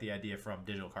probably got the idea from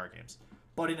digital card games.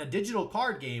 But in a digital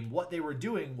card game, what they were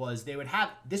doing was they would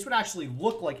have... This would actually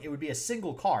look like it would be a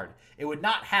single card. It would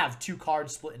not have two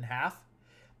cards split in half.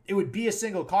 It would be a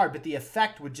single card, but the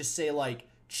effect would just say, like,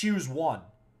 choose one.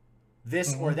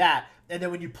 This or that. And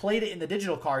then when you played it in the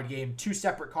digital card game, two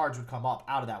separate cards would come up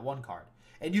out of that one card.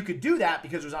 And you could do that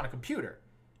because it was on a computer.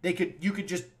 You could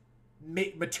just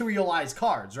materialize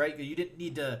cards, right? You didn't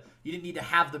need to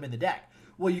have them in the deck.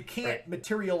 Well, you can't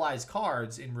materialize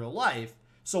cards in real life.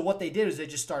 So what they did is they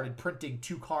just started printing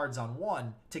two cards on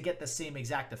one to get the same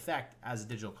exact effect as a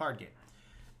digital card game.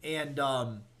 And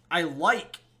I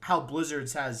like how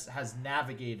Blizzard's has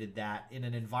navigated that in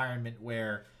an environment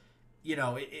where, you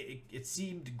know, it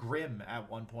seemed grim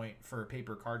at one point for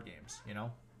paper card games, you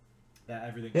know? That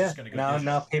everything's just going to go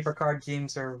now paper card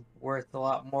games are worth a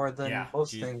lot more than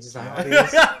most things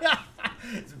nowadays.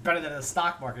 It's better than the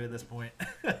stock market at this point.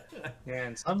 Yeah,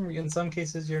 in some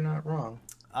cases you're not wrong.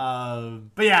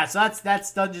 But yeah, so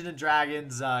that's Dungeons and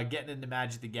Dragons, getting into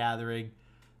Magic the Gathering.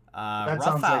 That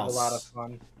sounds like a lot of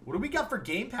fun. What do we got for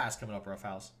Game Pass coming up,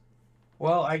 Roughhouse?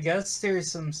 Well, I guess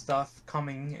there's some stuff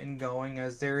coming and going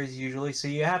as there is usually. So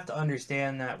you have to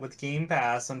understand that with Game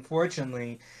Pass,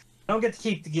 unfortunately, you don't get to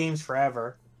keep the games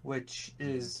forever, which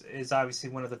is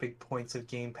obviously one of the big points of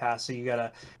Game Pass. So you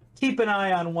gotta keep an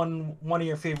eye on one of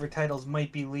your favorite titles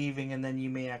might be leaving, and then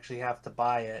you may actually have to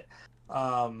buy it.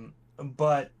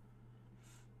 But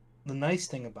the nice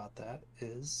thing about that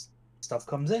is stuff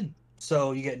comes in.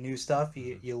 So you get new stuff,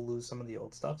 you'll lose some of the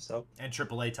old stuff. So And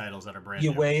AAA titles that are brand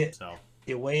you new. weigh it, So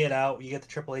you weigh it out. You get the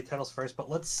AAA titles first, but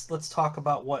let's talk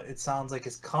about what it sounds like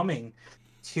is coming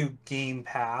to Game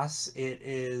Pass. It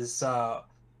is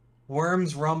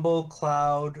Worms, Rumble,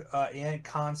 Cloud, and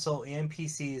console and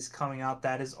PC is coming out.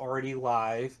 That is already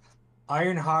live.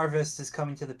 Iron Harvest is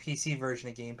coming to the PC version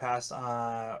of Game Pass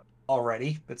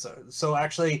already. So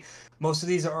actually, most of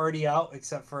these are already out,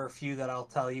 except for a few that I'll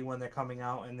tell you when they're coming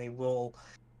out, and they will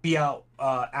be out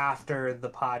after the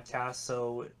podcast.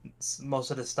 So most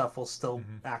of the stuff will still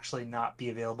actually not be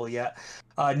available yet.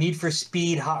 Need for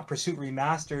Speed Hot Pursuit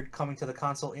Remastered coming to the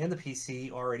console and the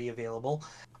PC already available.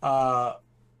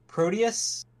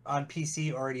 Proteus on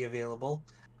PC already available.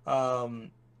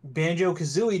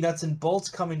 Banjo-Kazooie Nuts and Bolts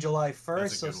coming July 1st,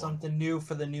 so something new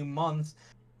for the new month.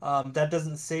 That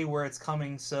doesn't say where it's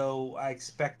coming, so I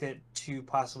expect it to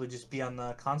possibly just be on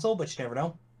the console, but you never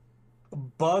know.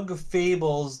 Bug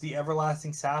Fables: The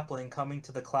Everlasting Sapling coming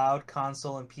to the cloud,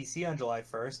 console, and PC on July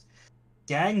 1st.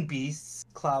 Gang Beasts,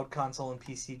 cloud, console, and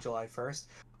PC July 1st.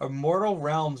 Immortal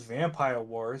Realms Vampire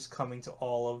Wars coming to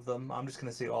all of them. I'm just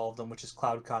going to say all of them, which is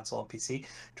cloud, console, and PC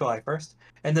July 1st.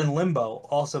 And then Limbo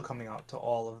also coming out to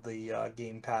all of the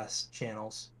Game Pass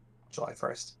channels July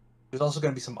 1st. There's also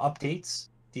going to be some updates,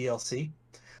 DLC.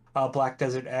 Black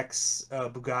Desert X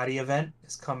Bugatti event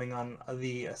is coming on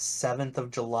the 7th of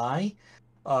July,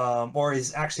 or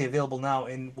is actually available now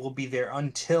and will be there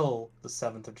until the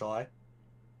 7th of July.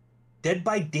 Dead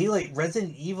by Daylight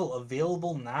Resident Evil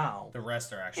available now. The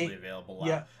rest are actually available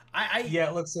now. Yeah. Yeah,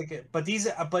 it looks like it. But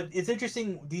it's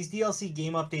interesting, these DLC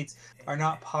game updates are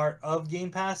not part of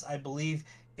Game Pass. I believe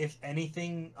if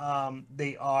anything,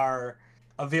 they are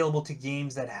available to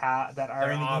games that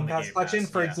are in the Game Pass collection.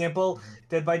 For example,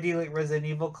 Dead by Daylight Resident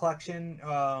Evil collection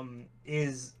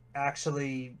is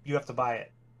actually, you have to buy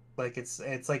it. Like it's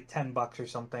like $10 or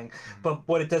something. But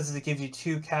what it does is it gives you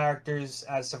 2 characters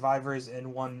as survivors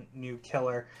and 1 new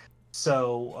killer.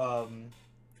 So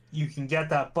you can get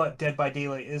that, but Dead by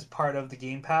Daylight is part of the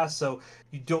Game Pass, so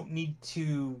you don't need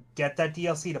to get that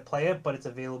DLC to play it, but it's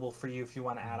available for you if you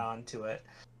want to add on to it.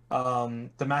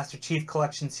 The Master Chief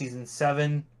Collection Season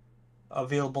 7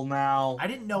 available now. I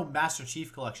didn't know Master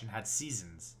Chief Collection had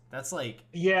seasons. That's like...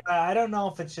 Yeah, I don't know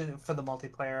if it's for the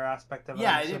multiplayer aspect of it.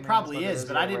 Yeah, it probably is,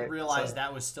 but I didn't realize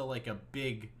that was still like a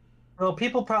big... Well,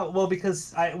 people probably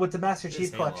because with the Master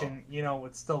Chief Collection, you know,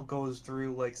 it still goes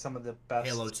through like some of the best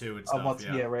Halo 2 and stuff.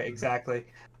 Yeah, right, exactly.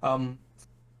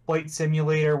 Flight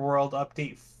Simulator World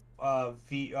Update.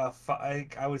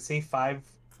 I would say 5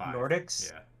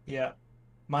 Nordics. Yeah.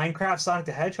 Minecraft Sonic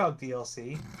the Hedgehog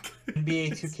DLC.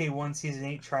 NBA 2K1 Season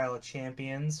 8 Trial of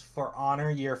Champions. For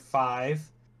Honor Year 5.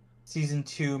 Season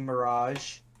 2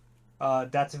 Mirage.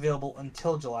 That's available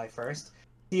until July 1st.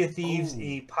 Sea of Thieves: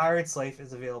 A Pirate's Life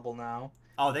is available now.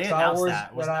 Oh, they announced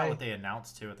that. Wasn't that what they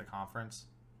announced too at the conference?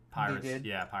 Pirates. They did.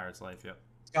 Yeah, Pirate's Life. Yep.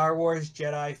 Star Wars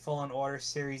Jedi Fallen Order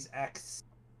Series XS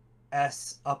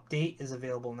update is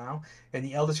available now, and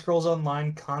the Elder Scrolls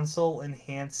Online console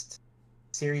enhanced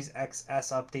Series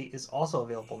XS update is also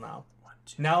available now.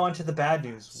 Now onto the bad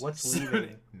news. What's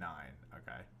leaving? 9.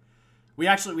 Okay. We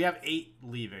have 8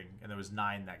 leaving, and there was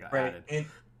 9 that got added.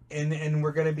 And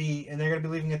they're gonna be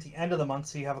leaving at the end of the month,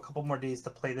 so you have a couple more days to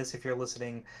play this if you're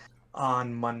listening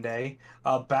on Monday.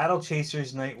 Battle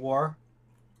Chasers Night War,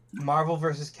 Marvel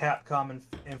vs. Capcom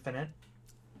Infinite,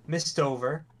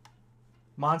 Mistover,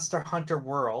 Monster Hunter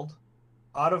World,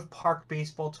 Out of Park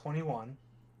Baseball 21,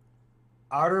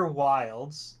 Outer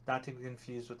Wilds, not to be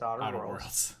confused with Outer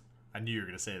Worlds. I knew you were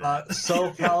gonna say that.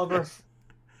 Soul Calibur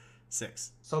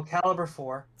 6. Soul Calibur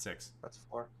 4. 6. That's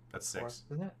 4. That's 6.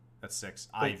 4, isn't it? That's 6.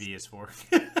 IV is 4.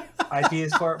 IV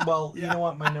is 4. Well, you know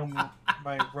what?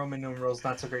 My Roman numeral's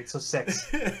not so great. So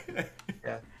 6.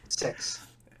 Yeah, 6.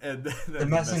 And the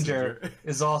Messenger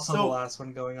is also the last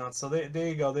one going on. So there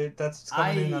you go. That's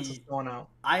coming in. That's what's going out.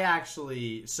 I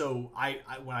actually,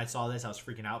 when I saw this, I was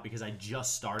freaking out because I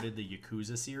just started the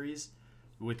Yakuza series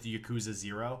with the Yakuza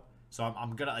 0. So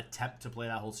I'm gonna attempt to play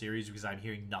that whole series because I'm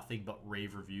hearing nothing but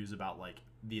rave reviews about like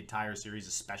the entire series,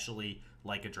 especially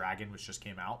Like a Dragon, which just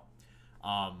came out.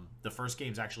 The first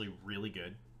game's actually really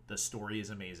good. The story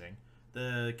is amazing.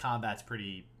 The combat's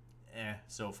pretty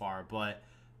so far, but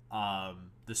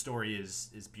The story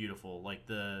is beautiful. Like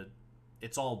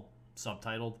it's all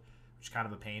subtitled, which is kind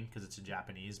of a pain because it's in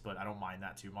Japanese, but I don't mind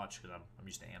that too much because I'm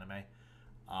used to anime.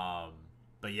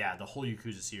 But yeah, the whole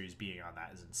Yakuza series being on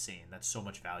that is insane. That's so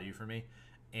much value for me.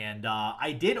 And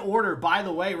I did order, by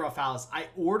the way, Rough House, I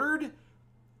ordered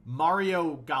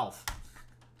Mario Golf.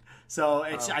 So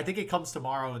I think it comes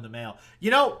tomorrow in the mail.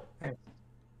 You know,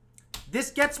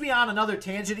 this gets me on another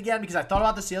tangent again because I thought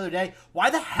about this the other day. Why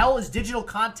the hell is digital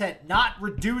content not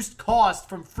reduced cost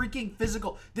from freaking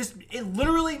physical? It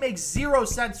literally makes 0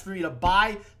 sense for me to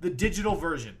buy the digital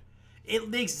version. It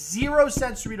makes 0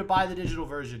 sense for me to buy the digital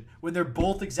version when they're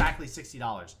both exactly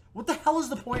 $60. What the hell is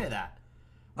the point of that?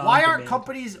 Why aren't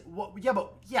companies?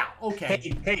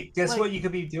 Okay. Hey, guess what you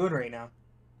could be doing right now?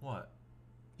 What?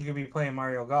 You could be playing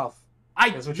Mario Golf.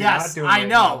 That's what you're not doing right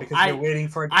now because you're waiting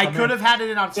for it to come I could have had it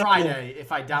in on Friday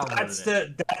if I downloaded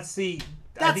it.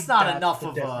 That's not enough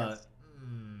of a.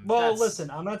 Well,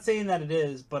 listen, I'm not saying that it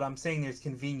is, but I'm saying there's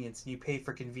convenience, and you pay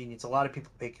for convenience. A lot of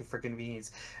people pay for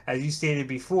convenience. As you stated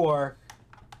before,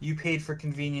 you paid for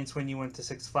convenience when you went to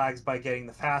Six Flags by getting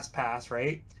the Fast Pass,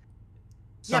 right?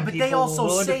 Yeah, but they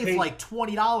also save like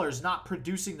 $20 not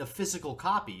producing the physical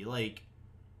copy. Like,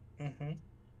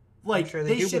 like sure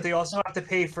they do, but they also have to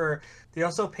pay for. They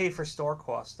also pay for store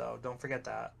costs, though. Don't forget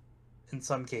that. In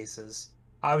some cases,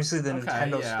 obviously the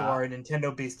Nintendo store and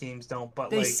Nintendo-based games don't,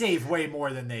 but they save way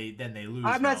more than they lose.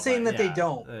 I'm not saying that they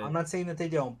don't. I'm not saying that they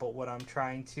don't, but what I'm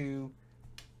trying to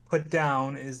put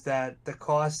down is that the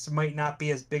costs might not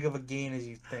be as big of a gain as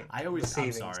you think. I'm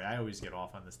sorry. I always get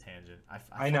off on this tangent.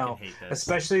 I know. Hate this.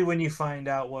 Especially when you find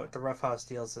out what the Rough House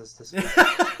deals is this week.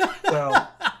 So,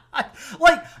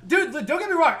 like, dude, don't get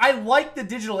me wrong. I like the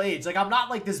digital age. Like, I'm not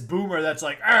like this boomer that's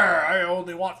like, I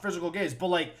only want physical games. But,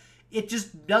 like, it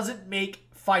just doesn't make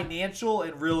financial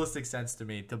and realistic sense to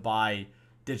me to buy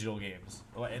digital games.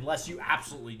 Unless you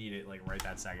absolutely need it, like, right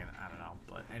that second. I don't know.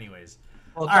 But anyways.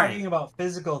 Well, talking about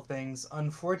physical things,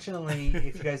 unfortunately,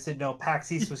 if you guys didn't know,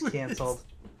 PAX East was canceled.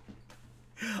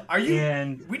 We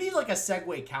need like a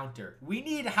segue counter. We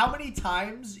need how many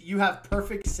times you have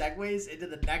perfect segues into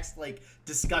the next like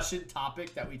discussion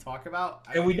topic that we talk about.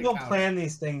 And we don't plan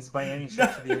these things by any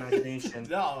stretch of the imagination.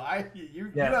 No, you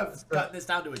have gotten this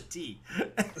down to a T.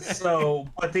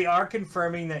 But they are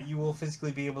confirming that you will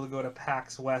physically be able to go to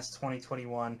PAX West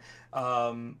 2021.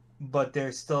 But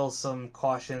there's still some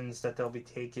cautions that they'll be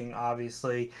taking,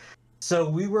 obviously. So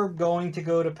we were going to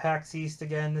go to PAX East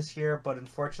again this year, but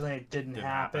unfortunately it didn't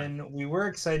happen. We were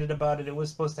excited about it. It was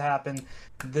supposed to happen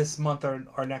this month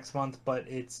or next month, but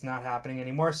it's not happening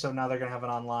anymore. So now they're going to have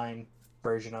an online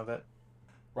version of it.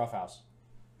 Rough House.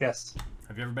 Yes.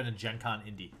 Have you ever been to Gen Con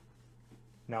Indy?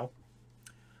 No.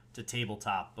 It's a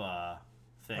tabletop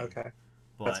thing. Okay.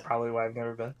 That's probably why I've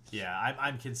never been. Yeah,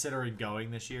 I'm considering going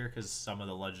this year because some of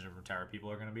the Legend of Runeterra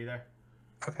people are going to be there.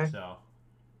 Okay. So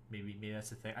maybe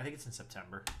that's the thing. I think it's in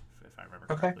September, if I remember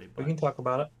correctly. Okay, we can talk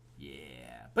about it.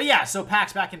 Yeah. But yeah, so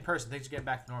PAX back in person. Things are getting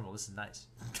back to normal. This is nice.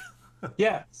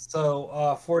 Yeah, so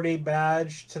 4-day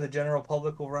badge to the general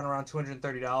public will run around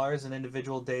 $230, and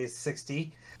individual days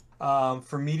 $60.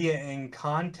 For media and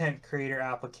content creator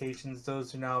applications,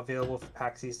 those are now available for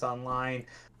PAX East Online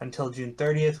until June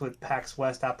 30th, with PAX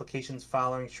West applications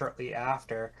following shortly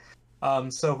after.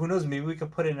 So who knows, maybe we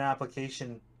could put in an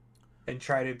application and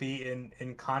try to be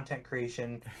in content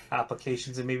creation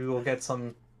applications, and maybe we'll get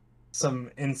some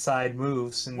inside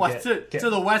moves. And to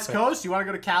the West Coast? You want to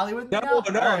go to Cali with me? No,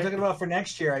 I'm talking about for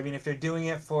next year. I mean, if they're doing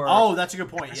it for... Oh, that's a good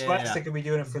point. Yeah. They could be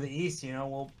doing it for the East, you know.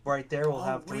 We'll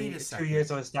have 2 years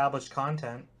of established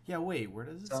content. Yeah, wait, where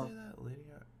does it say that? Leading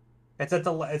up? It's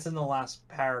in the last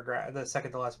paragraph, the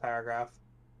second to last paragraph.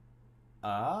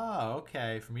 Oh,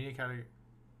 okay. For media category,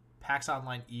 PAX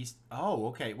Online East. Oh,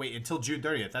 okay. Wait, until June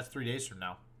 30th. That's 3 days from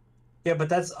now. Yeah, but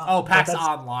that's... PAX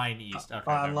Online East.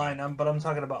 Okay, online, but I'm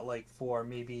talking about, like, for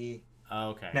maybe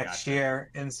next year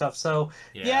and stuff. So,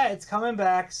 yeah, it's coming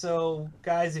back. So,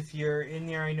 guys, if you're in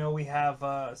there, I know we have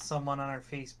someone on our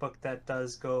Facebook that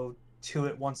does go to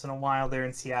it once in a while there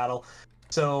in Seattle.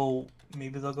 So,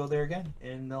 maybe they'll go there again,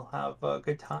 and they'll have a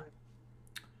good time.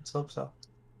 Let's hope so.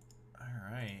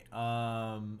 All right.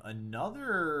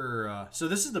 Another. So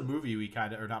this is the movie we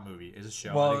kind of, or not movie, is a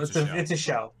show. Well, it's a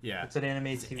show. Yeah, it's an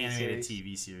animated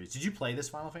TV series. Did you play this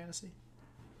Final Fantasy?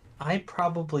 I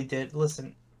probably did.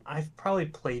 Listen, I've probably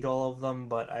played all of them,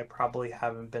 but I probably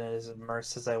haven't been as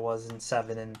immersed as I was in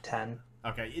 7 and 10.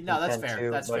 Okay, no, that's fair.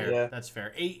 Too, that's fair. Yeah. That's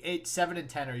fair. 7, and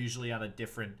 10 are usually on a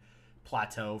different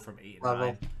plateau from 8 and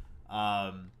level.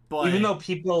 9. But even though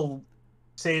people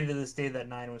say to this day that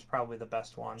 9 was probably the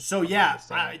best one. So yeah,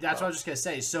 that's what I was just gonna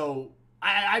say. So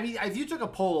I mean, if you took a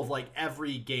poll of like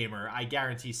every gamer, I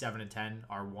guarantee 7 and 10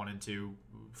 are 1 and 2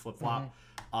 flip flop.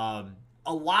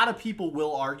 A lot of people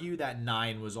will argue that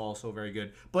 9 was also very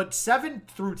good, but 7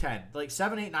 through 10, like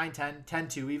 7, 8, 9, 10, 10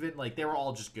 2 even, like they were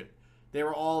all just good. They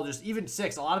were all just, even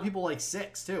 6. A lot of people like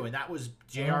 6 too, and that was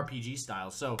JRPG style.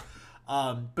 So,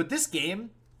 but this game,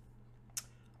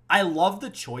 I love the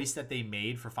choice that they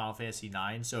made for Final Fantasy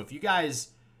 9. So if you guys,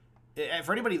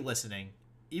 for anybody listening,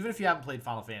 even if you haven't played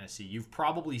Final Fantasy, you've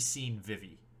probably seen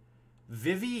Vivi.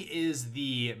 Vivi is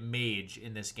the mage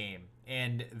in this game,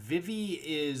 and Vivi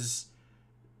is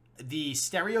the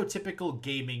stereotypical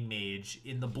gaming mage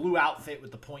in the blue outfit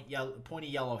with the pointy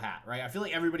yellow hat, right? I feel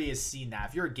like everybody has seen that.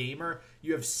 If you're a gamer,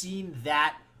 you have seen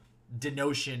that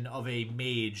denotion of a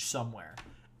mage somewhere.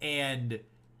 And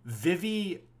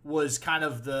Vivi was kind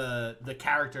of the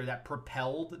character that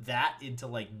propelled that into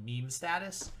like meme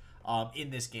status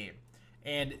in this game.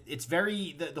 And it's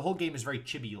very, the whole game is very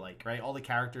chibi-like, right? All the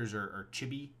characters are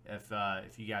chibi.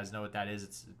 If you guys know what that is,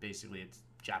 it's basically, it's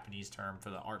a Japanese term for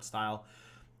the art style.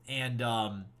 And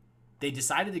they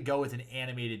decided to go with an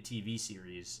animated TV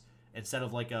series instead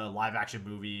of like a live action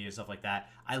movie and stuff like that.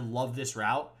 I love this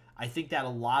route. I think that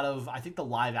I think the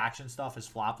live action stuff has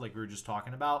flopped like we were just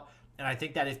talking about. And I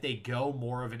think that if they go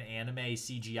more of an anime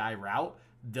CGI route,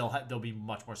 they'll be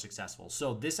much more successful.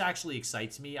 So this actually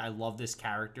excites me. I love this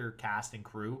character cast and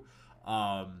crew.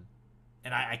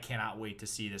 And I cannot wait to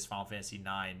see this Final Fantasy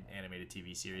IX animated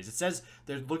TV series. It says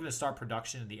they're looking to start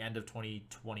production at the end of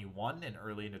 2021 and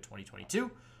early into 2022.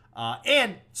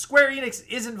 And Square Enix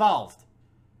is involved.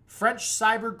 French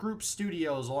Cyber Group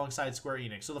Studios alongside Square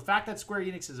Enix. So the fact that Square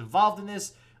Enix is involved in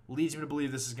this leads me to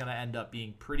believe this is going to end up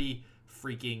being pretty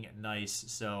freaking nice.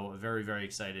 So very, very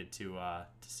excited to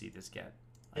see this get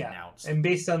announced. And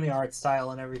based on the art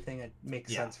style and everything, it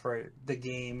makes sense for the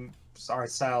game's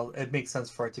art style. It makes sense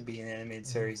for it to be an animated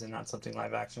series and not something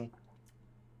live action.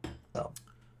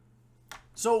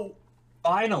 So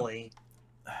finally,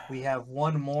 we have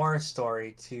one more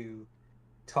story to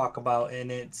talk about,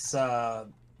 and it's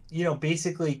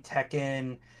basically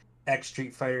Tekken X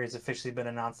Street Fighter has officially been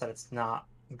announced that it's not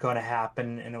going to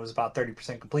happen, and it was about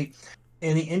 30% complete.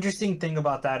 And the interesting thing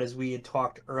about that is we had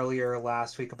talked earlier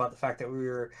last week about the fact that we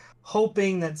were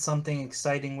hoping that something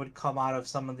exciting would come out of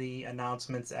some of the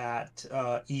announcements at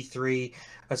E3,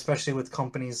 especially with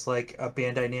companies like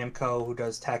Bandai Namco, who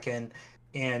does Tekken,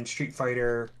 and Street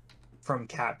Fighter from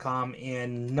Capcom,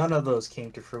 and none of those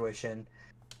came to fruition.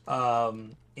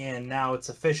 And now it's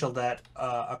official that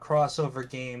a crossover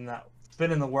game that's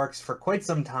been in the works for quite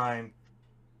some time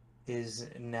is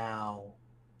now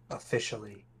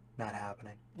officially not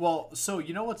happening. Well, so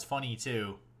you know what's funny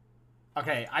too?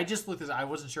 Okay, I just looked this. I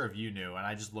wasn't sure if you knew, and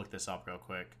I just looked this up real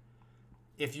quick.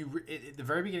 If you at the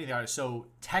very beginning of the article, so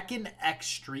Tekken X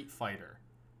Street Fighter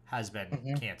has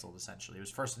been canceled. Essentially, it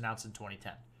was first announced in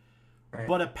 2010. Right.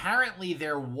 But apparently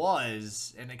there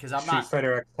was, and because Street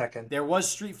Fighter X Tekken, there was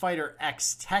Street Fighter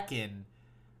X Tekken,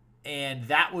 and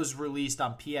that was released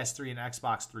on PS3 and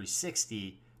Xbox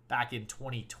 360 back in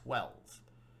 2012.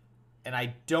 And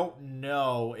I don't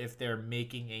know if they're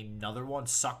making another one.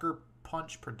 Sucker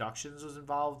Punch Productions was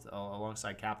involved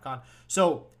alongside Capcom.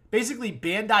 So basically,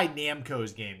 Bandai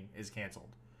Namco's game is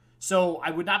canceled. So I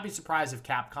would not be surprised if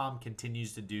Capcom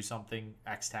continues to do something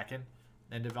X Tekken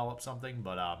and develop something.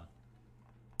 But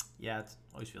yeah, it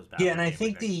always feels bad. Yeah, and I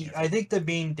think the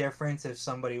main difference, if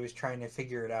somebody was trying to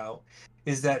figure it out,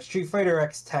 is that Street Fighter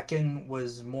X Tekken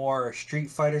was more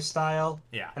Street Fighter style.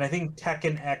 Yeah. And I think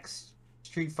Tekken X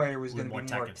Street Fighter was going to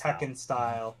be more Tekken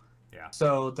style. Yeah.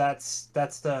 So that's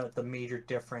the major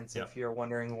difference. If you're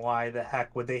wondering why the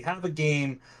heck would they have a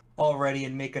game already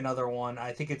and make another one,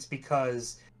 I think it's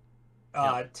because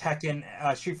Tekken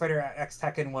Street Fighter X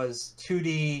Tekken was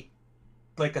 2D,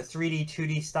 like a 3D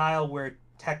 2D style, where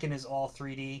Tekken is all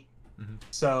 3D.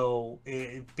 So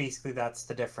basically that's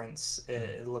the difference.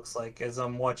 It looks like, as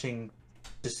I'm watching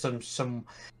just some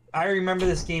I remember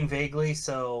this game vaguely,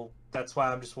 so that's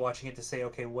why I'm just watching it to say,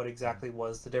 okay, what exactly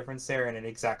was the difference there? And it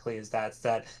exactly is that. It's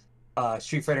that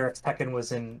Street Fighter X Tekken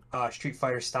was in Street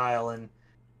Fighter style, and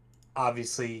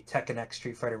obviously Tekken X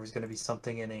Street Fighter was going to be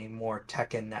something in a more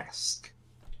Tekken-esque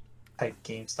type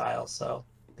game style. So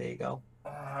there you go.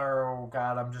 Oh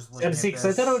God, I'm just looking. See, because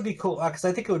I thought it would be cool. Because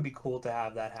I think it would be cool to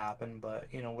have that happen. But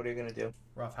what are you gonna do?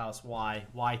 Roughhouse, why?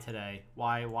 Why today?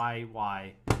 Why? Why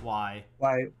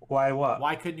what?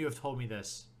 Why couldn't you have told me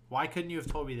this? Why couldn't you have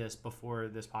told me this before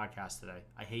this podcast today?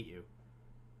 I hate you.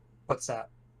 What's that?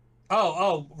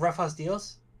 Oh, Roughhouse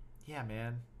Deals? Yeah,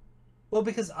 man. Well,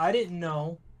 because I didn't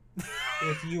know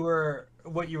if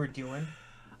what you were doing.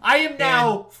 I am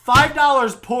now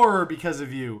 $5 poorer because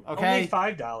of you. Okay. Only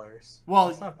 $5. Well,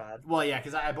 that's not bad. Well, yeah,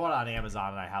 because I bought it on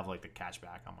Amazon and I have like the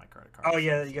cashback on my credit card. Oh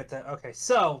yeah, you get that. Okay,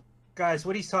 so guys,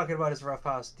 what he's talking about is Rough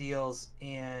House deals,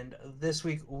 and this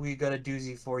week we got a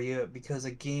doozy for you because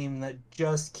a game that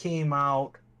just came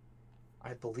out.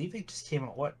 I believe it just came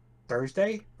out. What,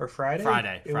 Thursday or Friday?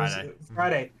 Friday.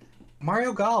 Friday.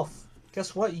 Mario Golf.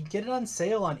 Guess what? You get it on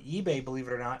sale on eBay, believe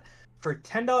it or not, for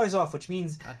 $10 off, which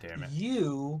means God damn it.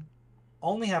 you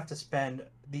only have to spend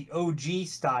the OG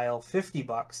style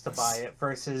 $50 to buy it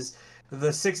versus the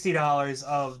 $60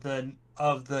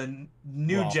 of the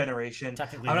new generation.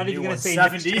 Technically, I'm not even going to say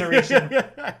 70 next generation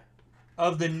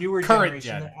of the newer current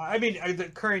generation. gen. I mean, the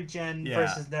current gen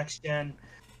versus next gen.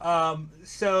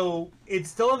 So it's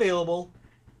still available.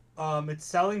 It's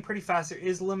selling pretty fast. There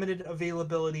is limited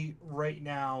availability right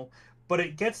now, but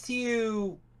it gets to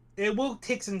you. It will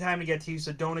take some time to get to you,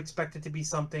 so don't expect it to be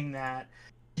something that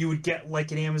you would get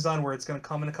like in Amazon where it's going to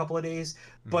come in a couple of days.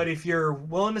 But if you're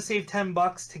willing to save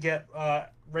 $10 to get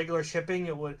regular shipping,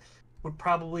 it would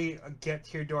probably get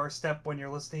to your doorstep when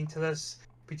you're listening to this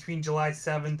between July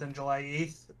 7th and July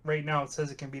 8th. Right now it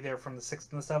says it can be there from the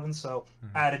 6th and the 7th, so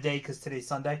add a day because today's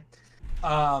Sunday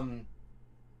when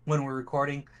we're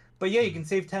recording. But yeah, you can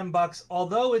save $10.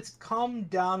 Although it's come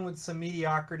down with some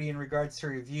mediocrity in regards to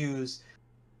reviews,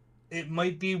 it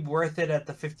might be worth it at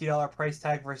the $50 price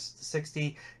tag versus the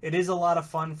 $60. It is a lot of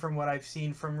fun from what I've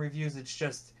seen from reviews. It's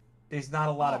just there's not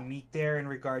a lot of meat there in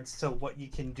regards to what you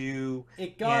can do.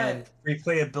 And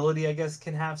replayability, I guess,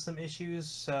 can have some issues.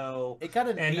 So it got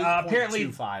an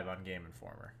 8.25 on Game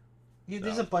Informer. Yeah,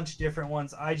 there's a bunch of different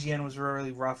ones. IGN was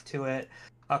really rough to it.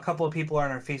 A couple of people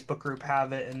on our Facebook group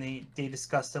have it, and they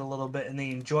discussed it a little bit, and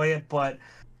they enjoy it. But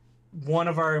one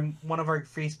of our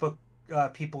Facebook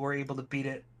people were able to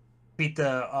beat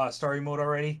the story mode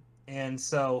already, and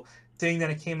so seeing that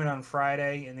it came in on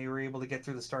Friday and they were able to get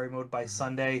through the story mode by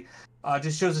Sunday,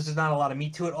 just shows that there's not a lot of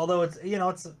meat to it. Although it's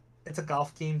it's a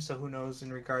golf game, so who knows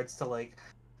in regards to like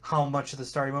how much of the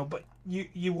story mode. But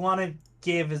you want to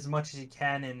give as much as you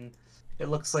can, and it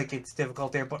looks like it's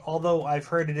difficult there. But although I've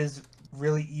heard it is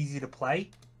really easy to play,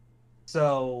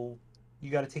 so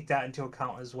you got to take that into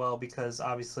account as well, because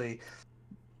obviously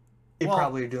they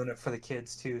probably are doing it for the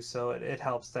kids too, so it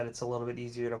helps that it's a little bit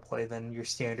easier to play than your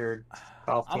standard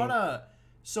golf game.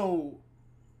 So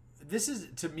this is,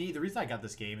 to me, the reason I got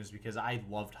this game is because I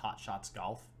loved Hot Shots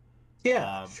Golf.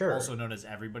 Yeah, sure. Also known as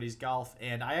Everybody's Golf,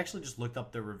 and I actually just looked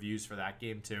up the reviews for that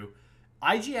game too.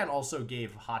 IGN also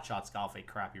gave Hot Shots Golf a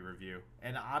crappy review,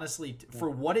 and honestly, for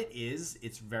what it is,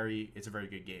 it's a very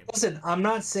good game. Listen, I'm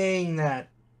not saying that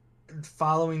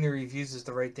following the reviews is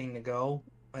the right thing to go.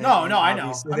 No, I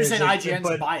know. I'm just saying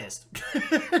IGN's biased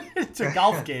to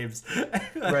golf games,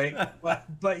 right?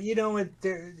 But you know,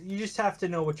 you just have to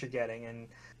know what you're getting, and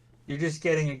you're just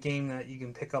getting a game that you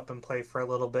can pick up and play for a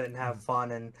little bit and have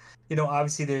fun. And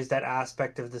obviously, there's that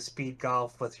aspect of the speed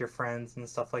golf with your friends and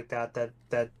stuff like that.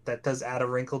 That does add a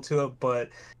wrinkle to it, but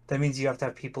that means you have to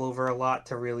have people over a lot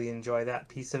to really enjoy that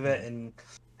piece of it and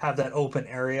have that open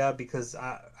area. Because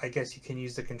I guess you can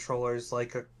use the controllers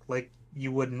like you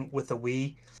wouldn't with a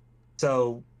Wii.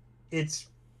 So it's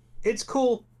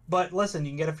cool, but listen, you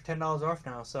can get it for $10 off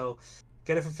now, so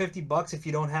get it for $50 if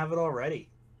you don't have it already.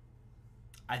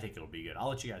 I think it'll be good. I'll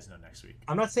let you guys know next week.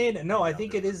 I'm not saying no. I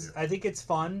think it is. I think it's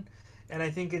fun, and I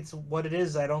think it's what it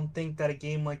is. I don't think that a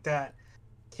game like that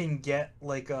can get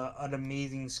like an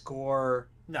amazing score.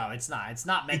 No, it's not. It's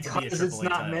not meant to be a AAA it's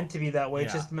not title. Meant to be that way. Yeah.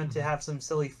 It's just meant to have some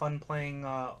silly fun playing.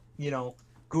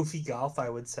 Goofy golf, I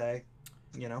would say.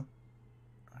 All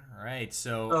right,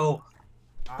 so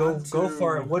go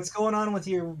for it. What's going on with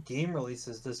your game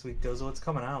releases this week, Dozo? What's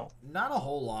coming out? Not a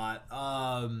whole lot.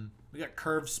 We got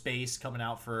Curved Space coming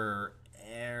out for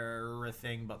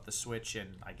everything but the Switch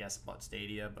and I guess but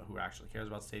Stadia, but who actually cares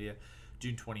about Stadia?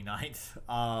 June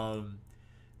 29th.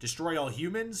 Destroy All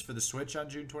Humans for the Switch on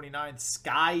June 29th.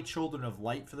 Sky Children of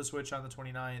Light for the Switch on the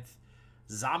 29th.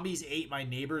 Zombies Ate My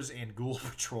Neighbors and Ghoul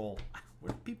Patrol.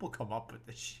 Where do people come up with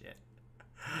this shit?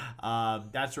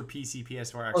 That's for PC,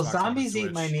 PS4, Xbox. Well, Zombies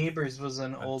Ate My Neighbors was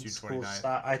an old school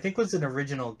style. I think it was an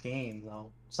original game though.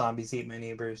 Zombies Ate My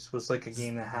Neighbors was like a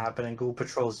game that happened, and Ghoul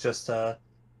Patrol is just a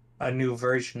new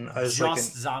version.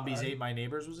 Zombies Ate My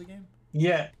Neighbors was a game.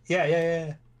 Yeah.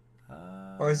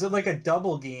 Or is it like a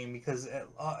double game? Because it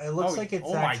looks like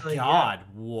it's actually. Oh my god! Yeah.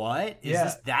 What is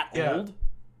this that old?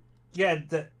 Yeah.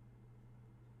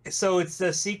 So it's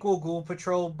the sequel Ghoul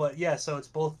Patrol, but so it's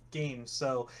both games.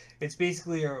 So it's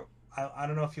basically I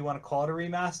don't know if you want to call it a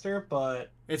remaster,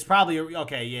 but it's probably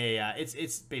okay. Yeah.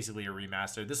 It's basically a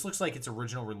remaster. This looks like its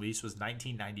original release was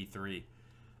 1993.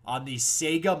 on the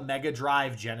Sega Mega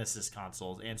Drive Genesis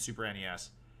consoles and Super NES.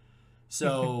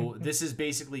 So this is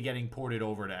basically getting ported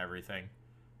over to everything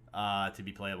to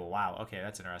be playable. Wow. Okay,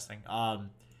 that's interesting.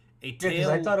 Because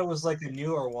I thought it was like a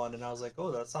newer one, and I was like,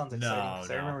 oh, that sounds exciting.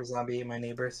 No. I remember Zombie Ate My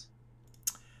Neighbors.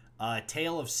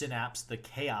 Tale of Synapse, The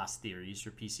Chaos Theories for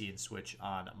PC and Switch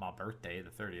on my birthday, the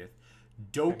 30th.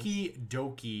 Doki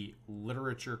Doki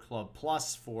Literature Club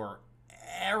Plus for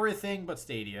everything but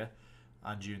Stadia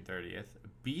on June 30th.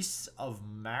 Beasts of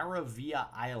Maravilla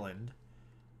Island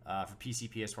for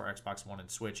PC, PS4, Xbox One,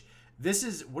 and Switch. This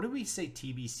is, what did we say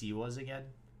TBC was again?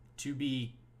 To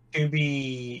be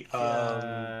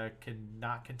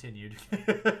not continued.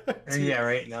 Yeah,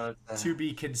 right. No, to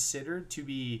be considered, to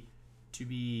be.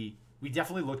 We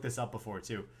definitely looked this up before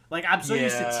too. Like, I'm so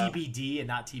used to TBD and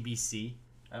not TBC.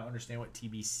 I don't understand what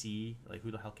TBC. Like,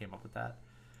 who the hell came up with that?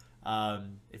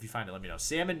 If you find it, let me know.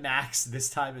 Sam and Max. This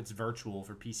time it's virtual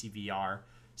for PC VR.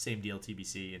 Same deal.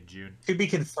 TBC in June. To be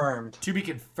confirmed. To be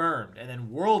confirmed, and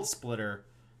then World Splitter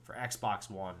for Xbox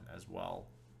One as well.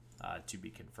 To be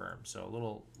confirmed. So a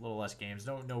little less games.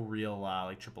 No real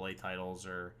like AAA titles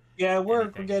or. Yeah, we're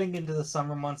getting into the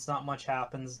summer months. Not much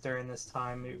happens during this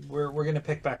time. We're gonna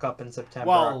pick back up in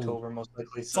September, October, most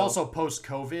likely. It's also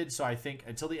post-COVID, so I think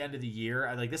until the end of the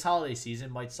year, like this holiday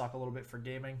season might suck a little bit for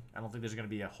gaming. I don't think there's gonna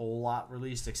be a whole lot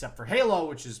released except for Halo,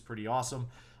 which is pretty awesome.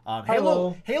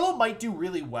 Halo might do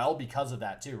really well because of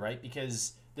that too, right?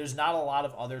 Because there's not a lot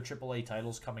of other AAA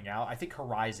titles coming out. I think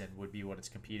Horizon would be what it's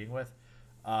competing with,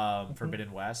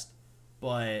 Forbidden West,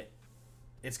 but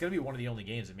it's going to be one of the only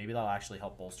games, and maybe that'll actually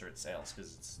help bolster its sales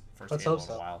because it's first Halo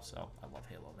in a while. So I love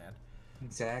Halo, man.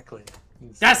 Exactly.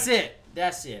 That's it.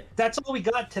 That's all we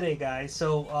got today, guys.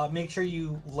 So make sure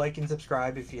you like and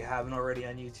subscribe if you haven't already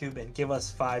on YouTube, and give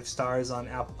us 5 stars on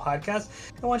Apple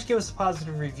Podcasts. And why don't you give us a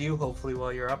positive review, hopefully,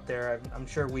 while you're up there. I'm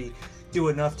sure we do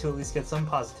enough to at least get some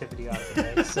positivity out of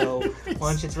it. So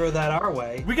why don't you throw that our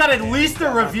way? We got at least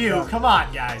a review. Come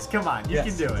on, guys. Come on. You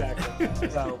can do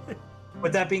it. So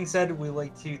with that being said, we'd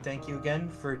like to thank you again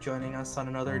for joining us on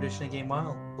another edition of Game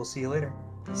Wild. We'll see you later.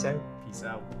 Peace out. Peace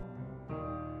out.